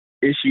his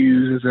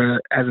issues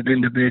as an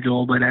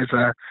individual, but as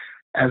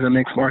a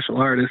mixed martial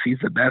artist, he's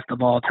the best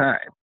of all time.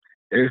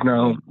 There's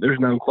no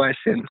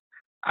question.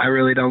 I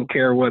really don't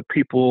care what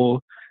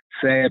people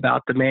say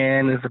about the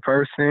man as a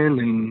person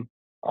and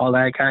all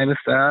that kind of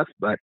stuff,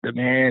 but the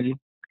man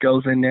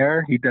goes in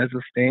there, he does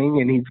his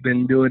thing, and he's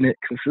been doing it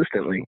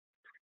consistently.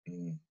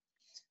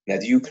 Now,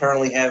 do you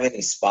currently have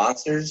any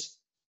sponsors?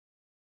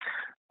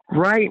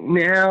 Right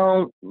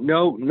now,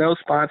 no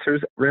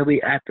sponsors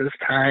really at this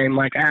time.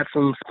 Like I had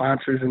some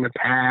sponsors in the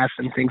past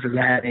and things of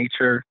that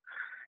nature.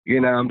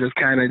 I'm just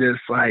kind of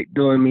just like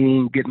doing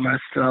me, getting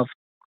myself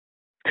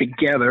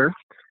together.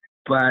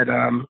 But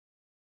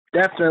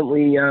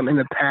definitely in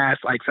the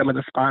past, like some of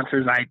the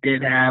sponsors I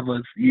did have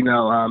was,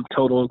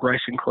 Total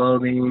Aggression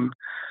Clothing.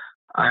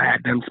 I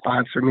had them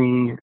sponsor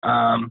me,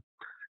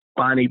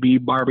 Bonnie B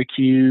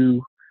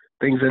Barbecue,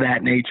 things of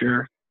that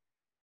nature.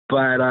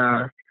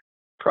 But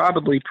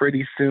probably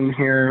pretty soon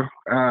here,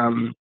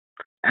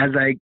 as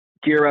I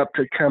gear up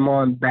to come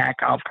on back,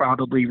 I'll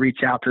probably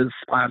reach out to the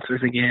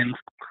sponsors again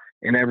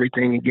and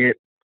everything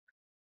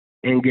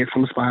and get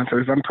some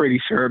sponsors. I'm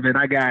pretty sure of it.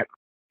 I got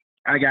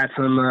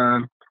some.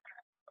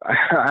 I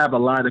have a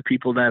lot of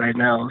people that I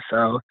know,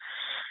 so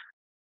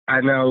I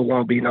know it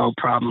won't be no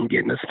problem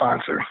getting a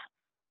sponsor.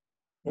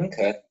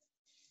 Okay.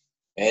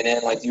 And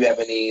then, like, do you have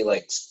any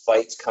like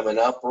fights coming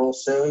up real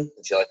soon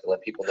that you like to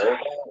let people know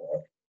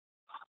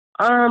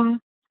about?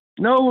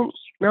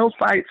 No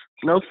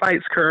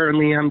fights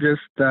currently. I'm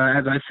just,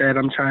 as I said,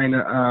 I'm trying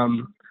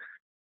to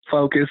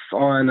focus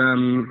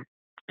on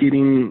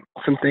getting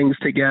some things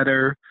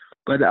together.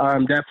 But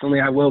definitely,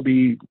 I will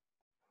be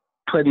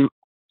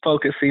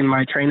focusing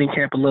my training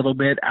camp a little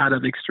bit out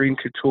of Extreme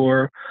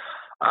Couture.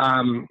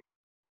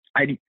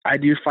 I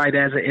do fight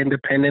as an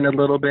independent a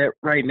little bit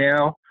right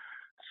now,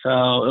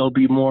 so it'll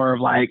be more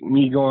of like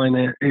me going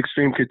to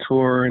Extreme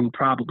Couture and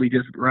probably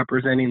just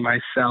representing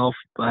myself.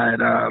 But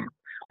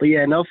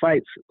yeah, no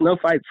fights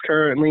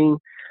currently.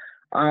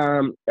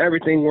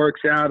 Everything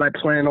works out. I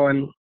plan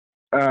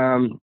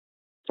on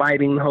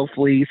fighting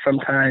hopefully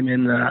sometime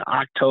in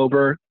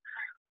October.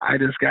 I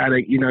just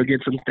gotta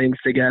get some things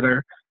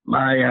together.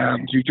 My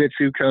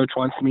jiu-jitsu coach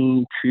wants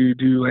me to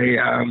do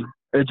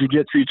a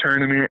jiu-jitsu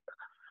tournament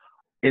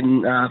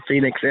in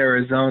Phoenix,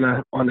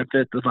 Arizona on the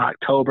 5th of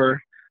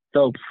October.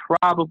 So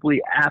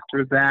probably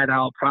after that,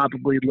 I'll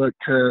probably look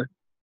to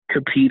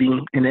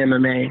competing in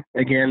MMA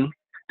again.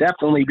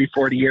 Definitely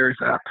before the year's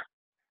up.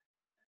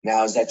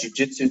 Now, is that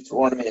jiu-jitsu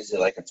tournament, is it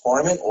like a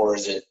tournament, or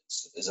is it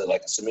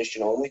like a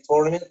submission-only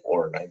tournament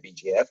or an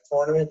IBJF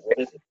tournament? What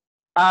is it?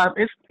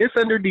 It's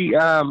under the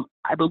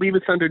I believe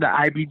it's under the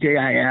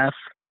IBJIF.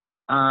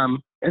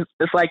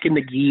 It's like in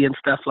the gi and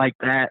stuff like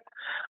that.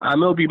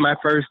 It'll be my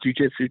first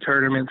jiu-jitsu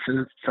tournament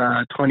since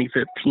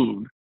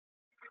 2015.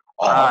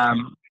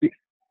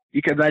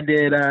 Because I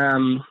did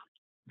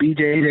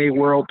BJJ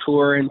World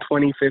Tour in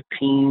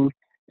 2015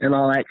 and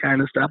all that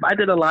kind of stuff. I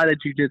did a lot of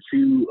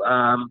jiu-jitsu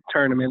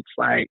tournaments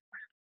like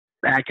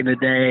back in the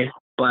day.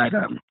 But,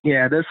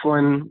 this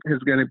one is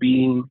going to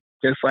be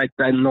just like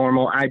the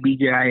normal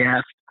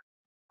IBJIF.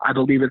 I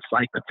believe it's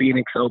like the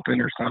Phoenix Open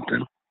or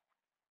something.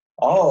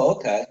 Oh,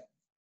 okay.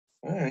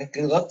 All right.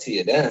 Good luck to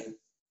you then.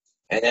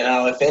 And then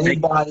if any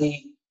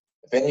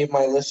of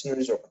my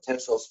listeners or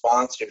potential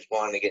sponsors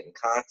wanted to get in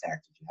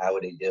contact with you, how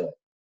would they do it?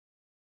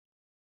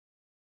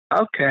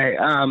 Okay.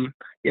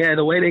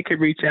 The way they could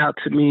reach out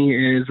to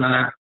me is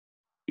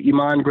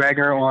Iman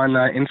Gregor on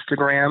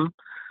Instagram,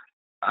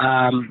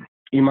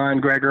 Iman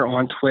Gregor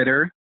on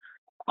Twitter,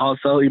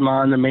 also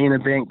Iman the Main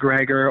Event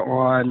Gregor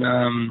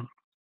on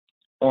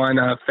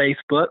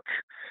Facebook.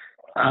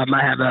 I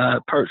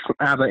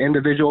have an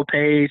individual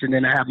page, and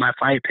then I have my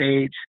fight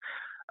page.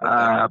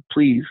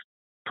 Please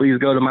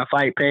go to my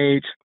fight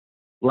page,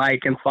 like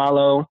and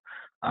follow.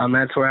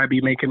 That's where I'll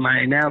be making my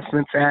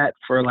announcements at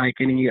for like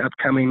any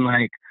upcoming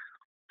like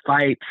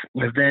fights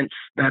and events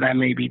that I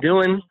may be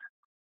doing.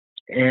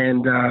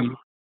 And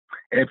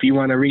if you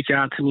want to reach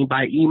out to me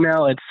by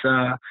email, it's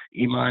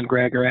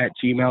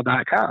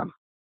imangregor@gmail.com.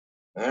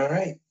 All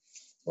right.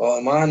 Well,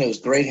 Iman, it was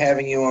great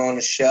having you on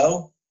the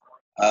show.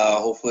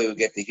 Hopefully we'll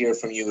get to hear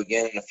from you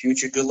again in the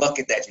future. Good luck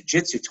at that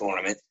jiu-jitsu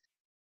tournament.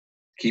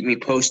 Keep me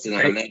posted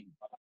on it.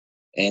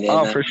 And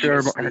for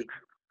sure.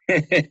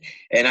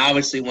 And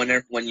obviously,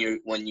 when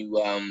you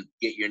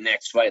get your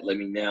next fight, let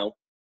me know,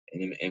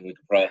 and we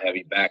could probably have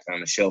you back on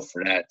the show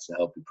for that to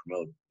help you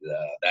promote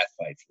that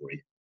fight for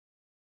you.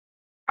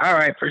 All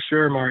right, for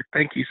sure, Mark.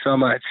 Thank you so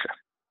much.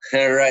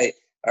 All right,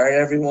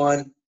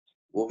 everyone.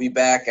 We'll be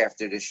back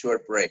after this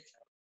short break.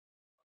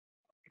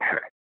 All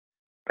right.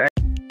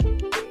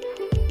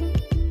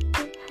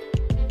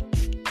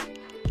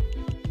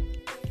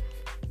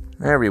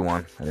 Hey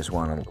everyone, I just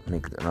want to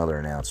make another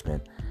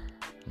announcement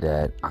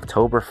that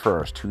October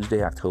 1st,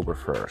 Tuesday, October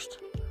 1st,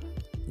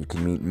 you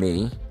can meet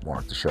me,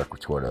 Mark the Shark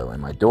Retorto,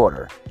 and my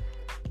daughter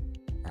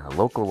at a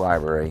local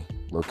library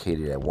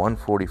located at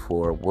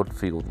 144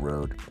 Woodfield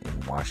Road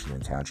in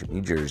Washington Township,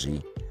 New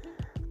Jersey.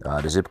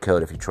 The zip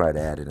code, if you try to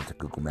add it into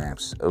Google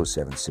Maps, is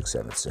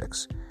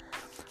 07676.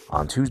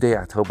 On Tuesday,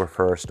 October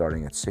 1st,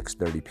 starting at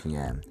 6:30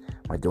 p.m.,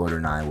 my daughter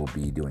and I will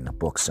be doing a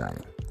book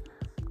signing,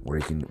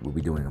 where we'll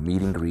be doing a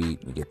meet and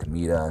greet. You get to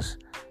meet us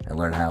and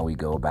learn how we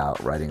go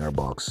about writing our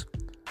books,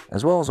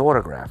 as well as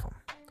autograph them.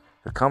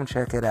 So come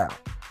check it out.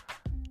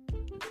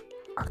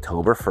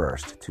 October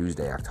 1st,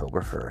 Tuesday,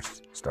 October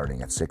 1st,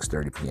 starting at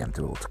 6:30 p.m.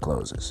 till it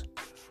closes.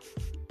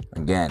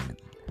 Again,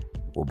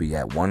 we'll be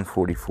at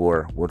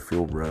 144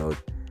 Woodfield Road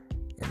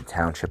in the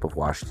Township of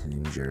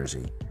Washington, New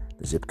Jersey.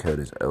 The zip code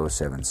is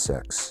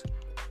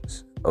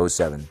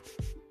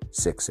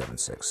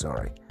 07676.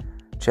 Sorry.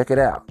 Check it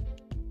out.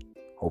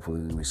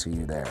 Hopefully we see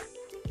you there.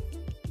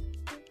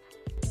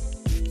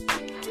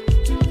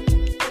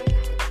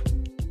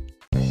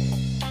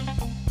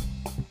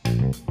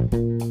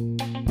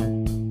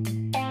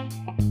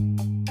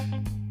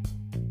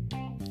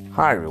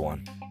 Hi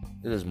everyone,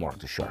 this is Mark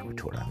the Shark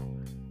Retorto,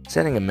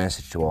 sending a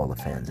message to all the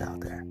fans out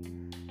there.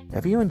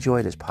 If you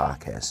enjoy this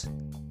podcast,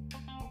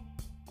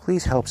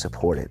 please help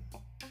support it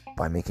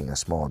by making a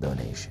small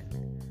donation.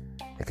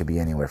 It could be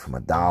anywhere from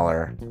 $1,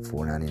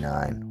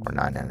 $4.99, or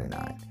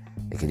 $9.99.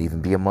 It could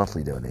even be a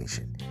monthly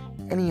donation.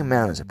 Any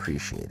amount is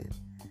appreciated.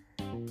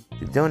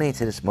 To donate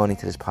to this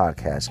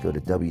podcast, go to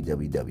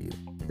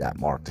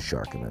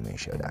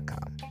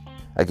www.markthesharkmmashow.com.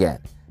 Again,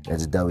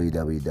 that's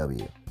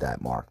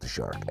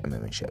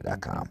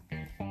www.markthesharkmmashow.com.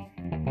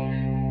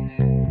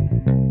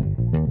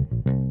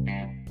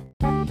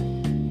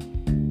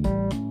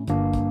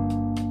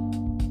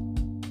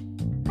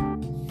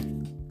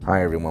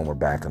 Hi everyone, we're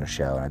back on the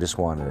show, and I just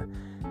wanted to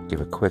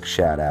give a quick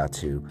shout out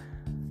to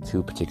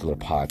two particular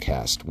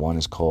podcasts. One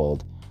is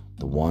called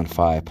the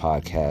 1-5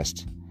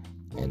 Podcast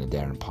and the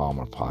Darren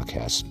Palmer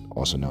Podcast,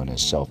 also known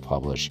as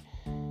Self-Publish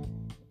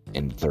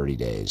in 30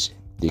 Days.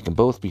 They can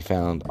both be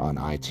found on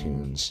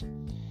iTunes.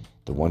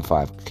 The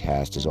 1-5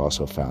 Cast is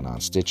also found on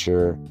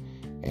Stitcher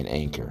and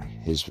Anchor.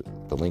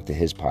 The link to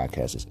his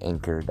podcast is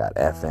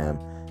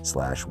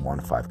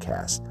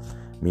anchor.fm/15cast.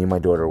 Me and my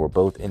daughter were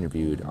both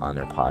interviewed on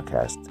their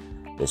podcast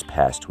this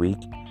past week.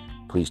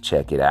 Please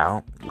check it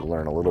out. You'll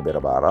learn a little bit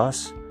about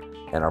us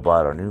and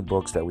about our new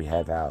books that we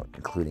have out,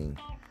 including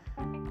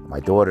my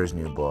daughter's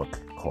new book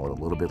called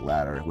A Little Bit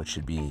Louder, which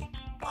should be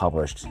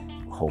published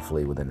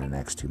hopefully within the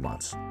next 2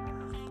 months.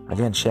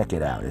 Again, check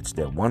it out. It's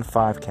the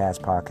 1-5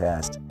 Cast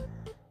podcast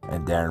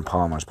and Darren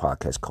Palmer's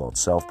podcast called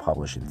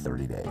Self-Publish in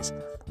 30 Days.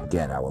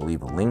 Again, I will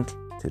leave a link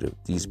to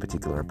these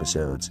particular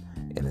episodes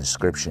in the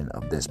description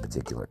of this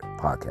particular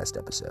podcast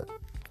episode.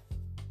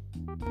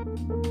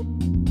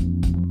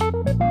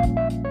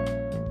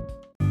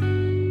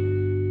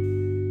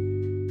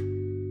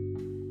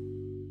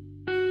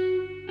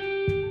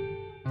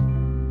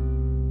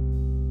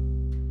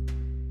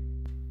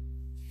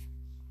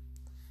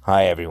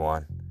 Hi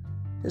everyone.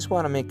 Just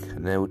want to make a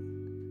note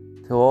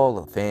to all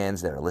the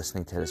fans that are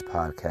listening to this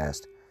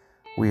podcast.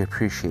 We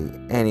appreciate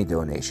any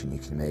donation you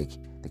can make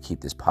to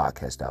keep this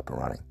podcast up and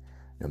running,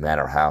 no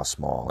matter how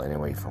small,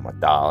 anyway from $1,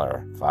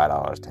 $5,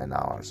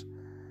 $10.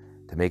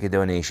 To make a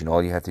donation,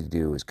 all you have to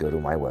do is go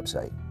to my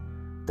website,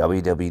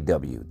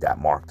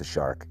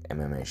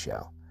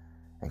 www.markthesharkmmashow,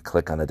 and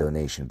click on the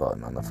donation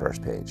button on the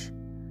first page.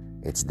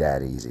 It's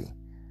that easy.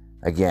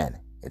 Again,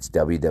 it's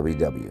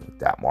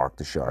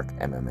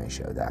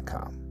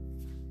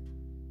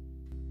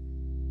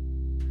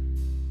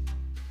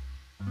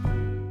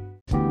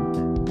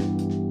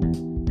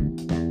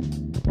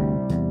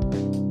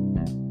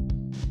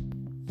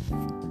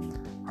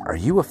Are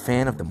you a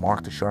fan of the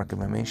Mark the Shark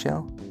MMA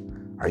show?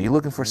 Are you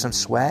looking for some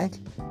swag?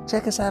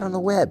 Check us out on the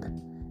web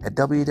at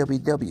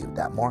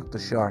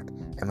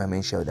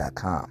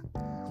www.markthesharkmmashow.com,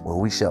 where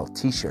we sell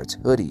t-shirts,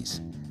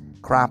 hoodies,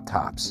 crop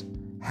tops,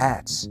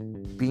 hats,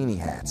 beanie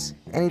hats,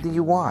 anything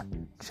you want.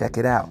 Check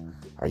it out.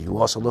 Are you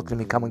also looking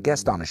to become a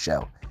guest on the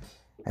show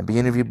and be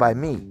interviewed by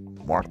me,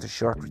 Mark the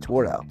Shark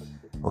Retorto?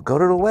 Well, go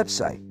to the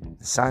website and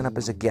sign up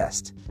as a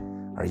guest.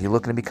 Are you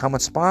looking to become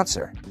a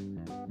sponsor?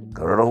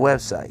 Go to the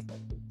website,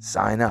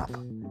 sign up,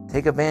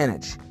 take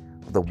advantage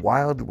of the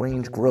wild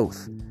range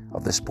growth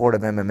of the sport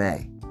of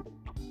MMA,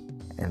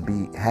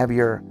 and have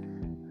your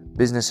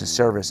business and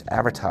service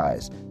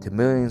advertised to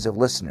millions of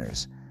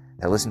listeners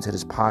that listen to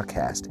this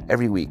podcast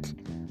every week,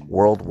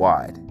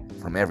 worldwide,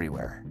 from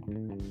everywhere.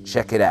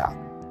 Check it out,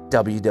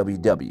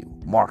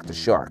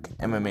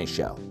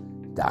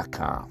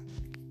 www.markthesharkmmashow.com.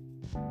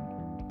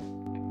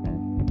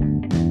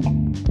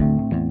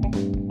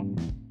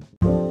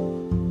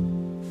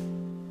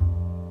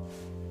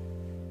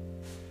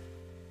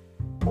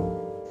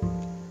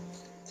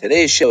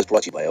 Today's show is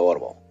brought to you by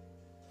Audible.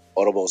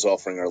 Audible is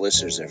offering our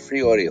listeners a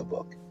free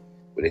audiobook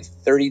with a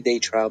 30-day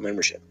trial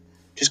membership.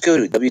 Just go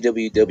to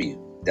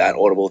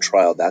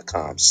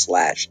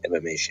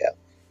www.audibletrial.com/MMA show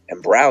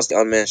and browse the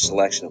unmatched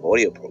selection of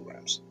audio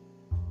programs.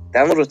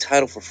 Download the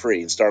title for free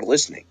and start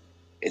listening.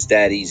 It's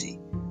that easy.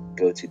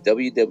 Go to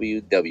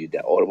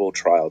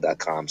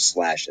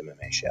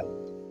www.audibletrial.com/MMA show.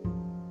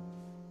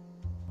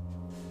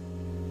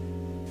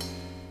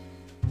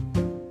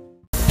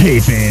 Hey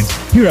fans,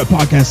 here at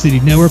Podcast City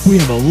Network, we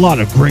have a lot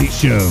of great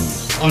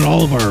shows on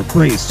all of our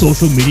great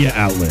social media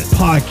outlets.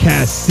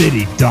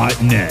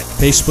 PodcastCity.net.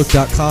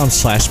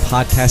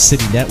 Facebook.com/Podcast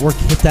City Network.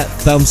 Hit that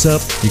thumbs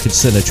up. You can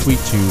send a tweet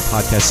to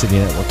Podcast City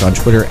Network on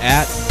Twitter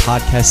at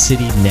Podcast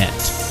City Net.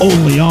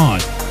 Only on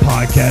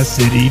Podcast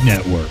City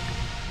Network.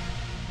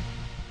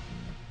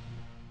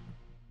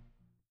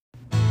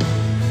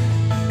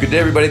 Good day,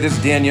 everybody. This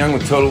is Dan Young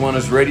with Total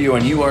Wellness Radio,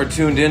 and you are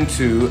tuned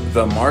into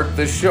the Mark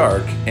the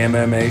Shark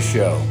MMA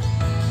Show.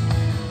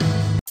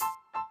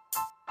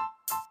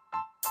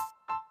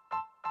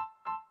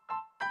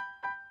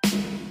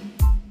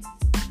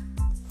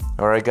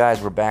 All right,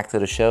 guys, we're back to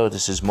the show.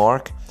 This is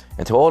Mark.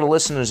 And to all the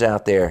listeners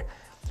out there,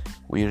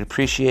 we'd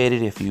appreciate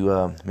it if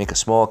you make a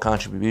small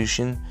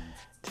contribution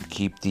to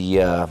keep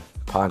the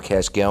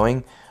podcast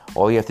going.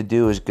 All you have to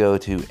do is go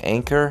to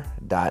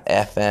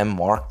anchor.fm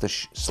Mark the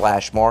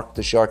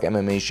Shark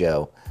MMA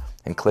Show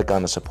and click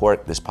on the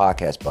support this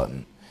podcast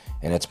button.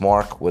 And it's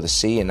Mark with a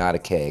C and not a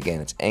K. Again,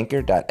 it's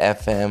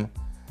anchor.fm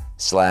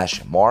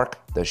 /Mark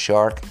the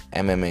Shark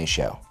MMA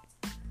Show.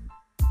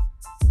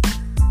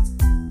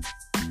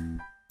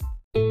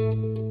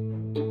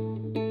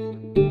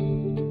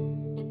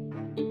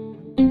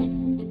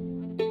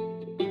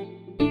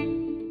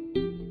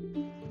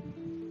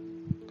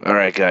 All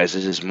right, guys,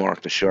 this is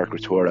Mark the Shark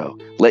Retorto,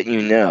 letting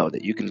you know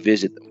that you can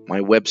visit my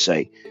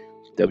website,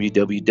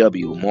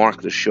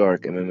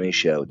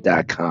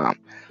 www.markthesharkmmashow.com.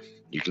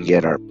 You can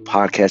get our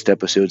podcast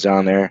episodes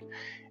on there,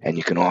 and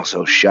you can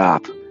also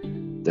shop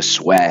the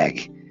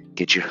swag.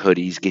 Get your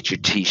hoodies, get your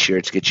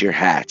t-shirts, get your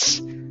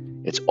hats.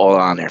 It's all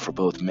on there for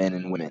both men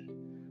and women.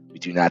 We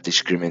do not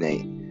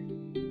discriminate.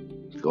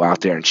 Go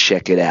out there and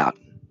check it out.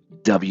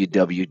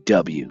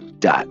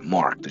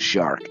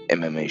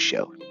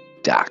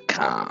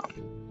 www.markthesharkmmashow.com.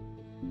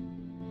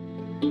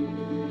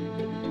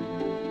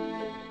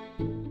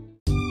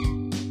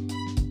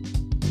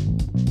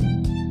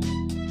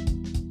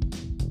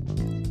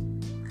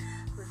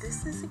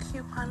 This is a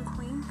Coupon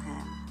Queen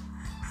Pin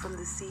from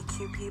the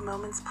CQP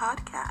Moments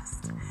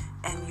podcast,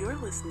 and you're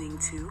listening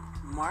to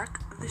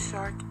Mark the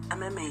Shark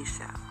MMA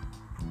Show.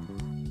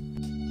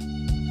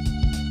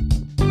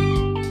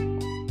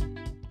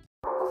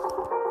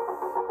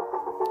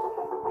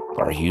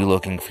 Are you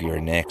looking for your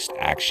next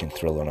action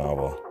thriller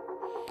novel?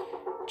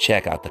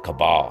 Check out The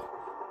Cabal.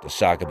 The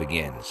Saga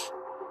Begins.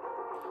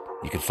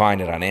 You can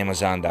find it on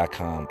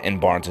Amazon.com and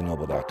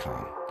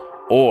BarnesandNoble.com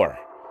or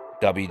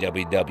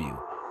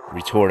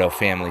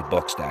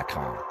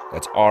www.retortofamilybooks.com.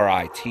 That's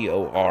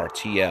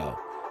RITORTO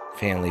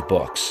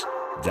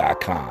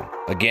familybooks.com.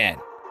 Again,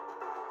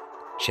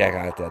 check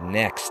out the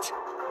next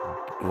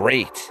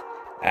great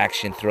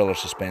action thriller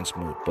suspense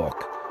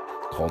book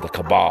called The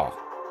Cabal.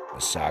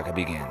 The Saga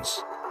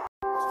Begins.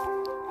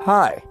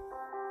 Hi,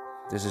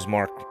 This is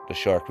Mark the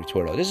Shark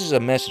Ritordo. This is a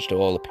message to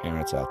all the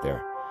parents out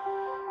there.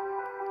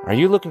 Are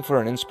you looking for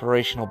an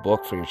inspirational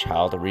book for your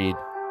child to read?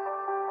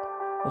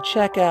 Well,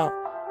 check out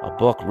a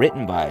book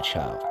written by a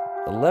child,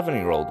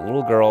 11-year-old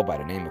little girl by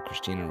the name of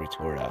Christina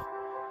Ritordo.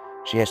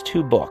 She has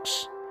 2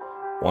 books.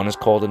 One is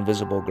called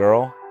Invisible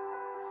Girl,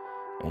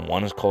 and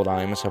one is called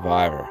I Am a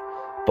Survivor.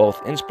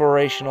 Both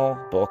inspirational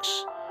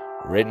books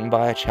written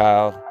by a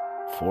child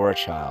for a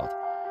child.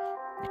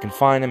 You can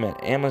find them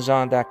at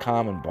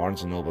Amazon.com and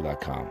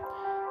BarnesandNoble.com,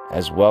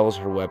 as well as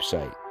her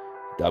website,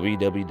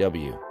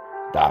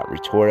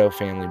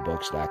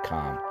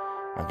 www.RitordoFamilyBooks.com.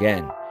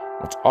 Again,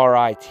 that's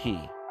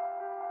RITORTO.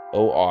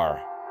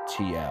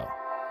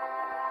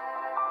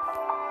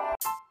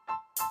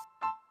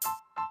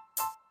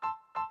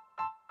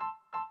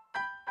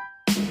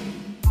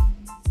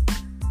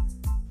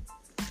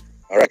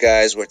 Alright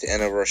guys, we're at the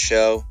end of our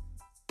show.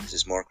 This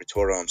is Mark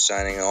Ritordo. I'm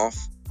signing off.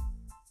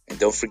 And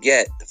don't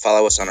forget to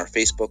follow us on our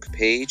Facebook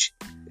page.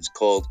 It's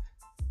called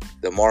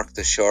the Mark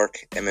the Shark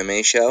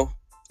MMA Show.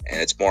 And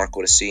it's Mark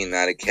with a C and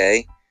not a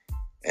K.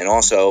 And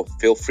also,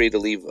 feel free to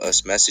leave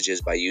us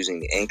messages by using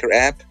the Anchor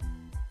app.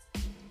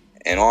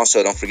 And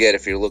also, don't forget,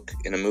 if you're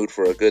in the mood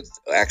for a good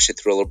action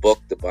thriller book,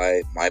 to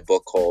buy my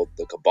book called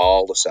The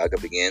Cabal, The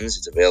Saga Begins.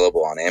 It's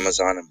available on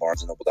Amazon and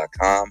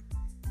BarnesandNoble.com.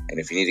 And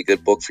if you need a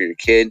good book for your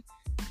kid,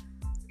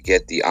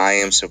 get the I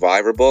Am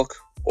Survivor book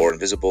or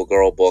Invisible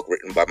Girl book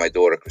written by my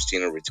daughter,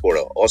 Christina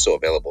Ritordo, also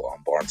available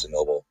on Barnes &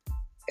 Noble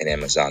and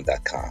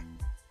Amazon.com.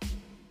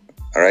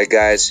 All right,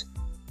 guys,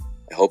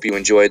 I hope you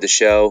enjoyed the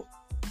show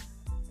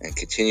and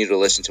continue to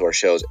listen to our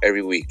shows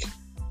every week.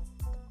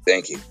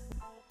 Thank you.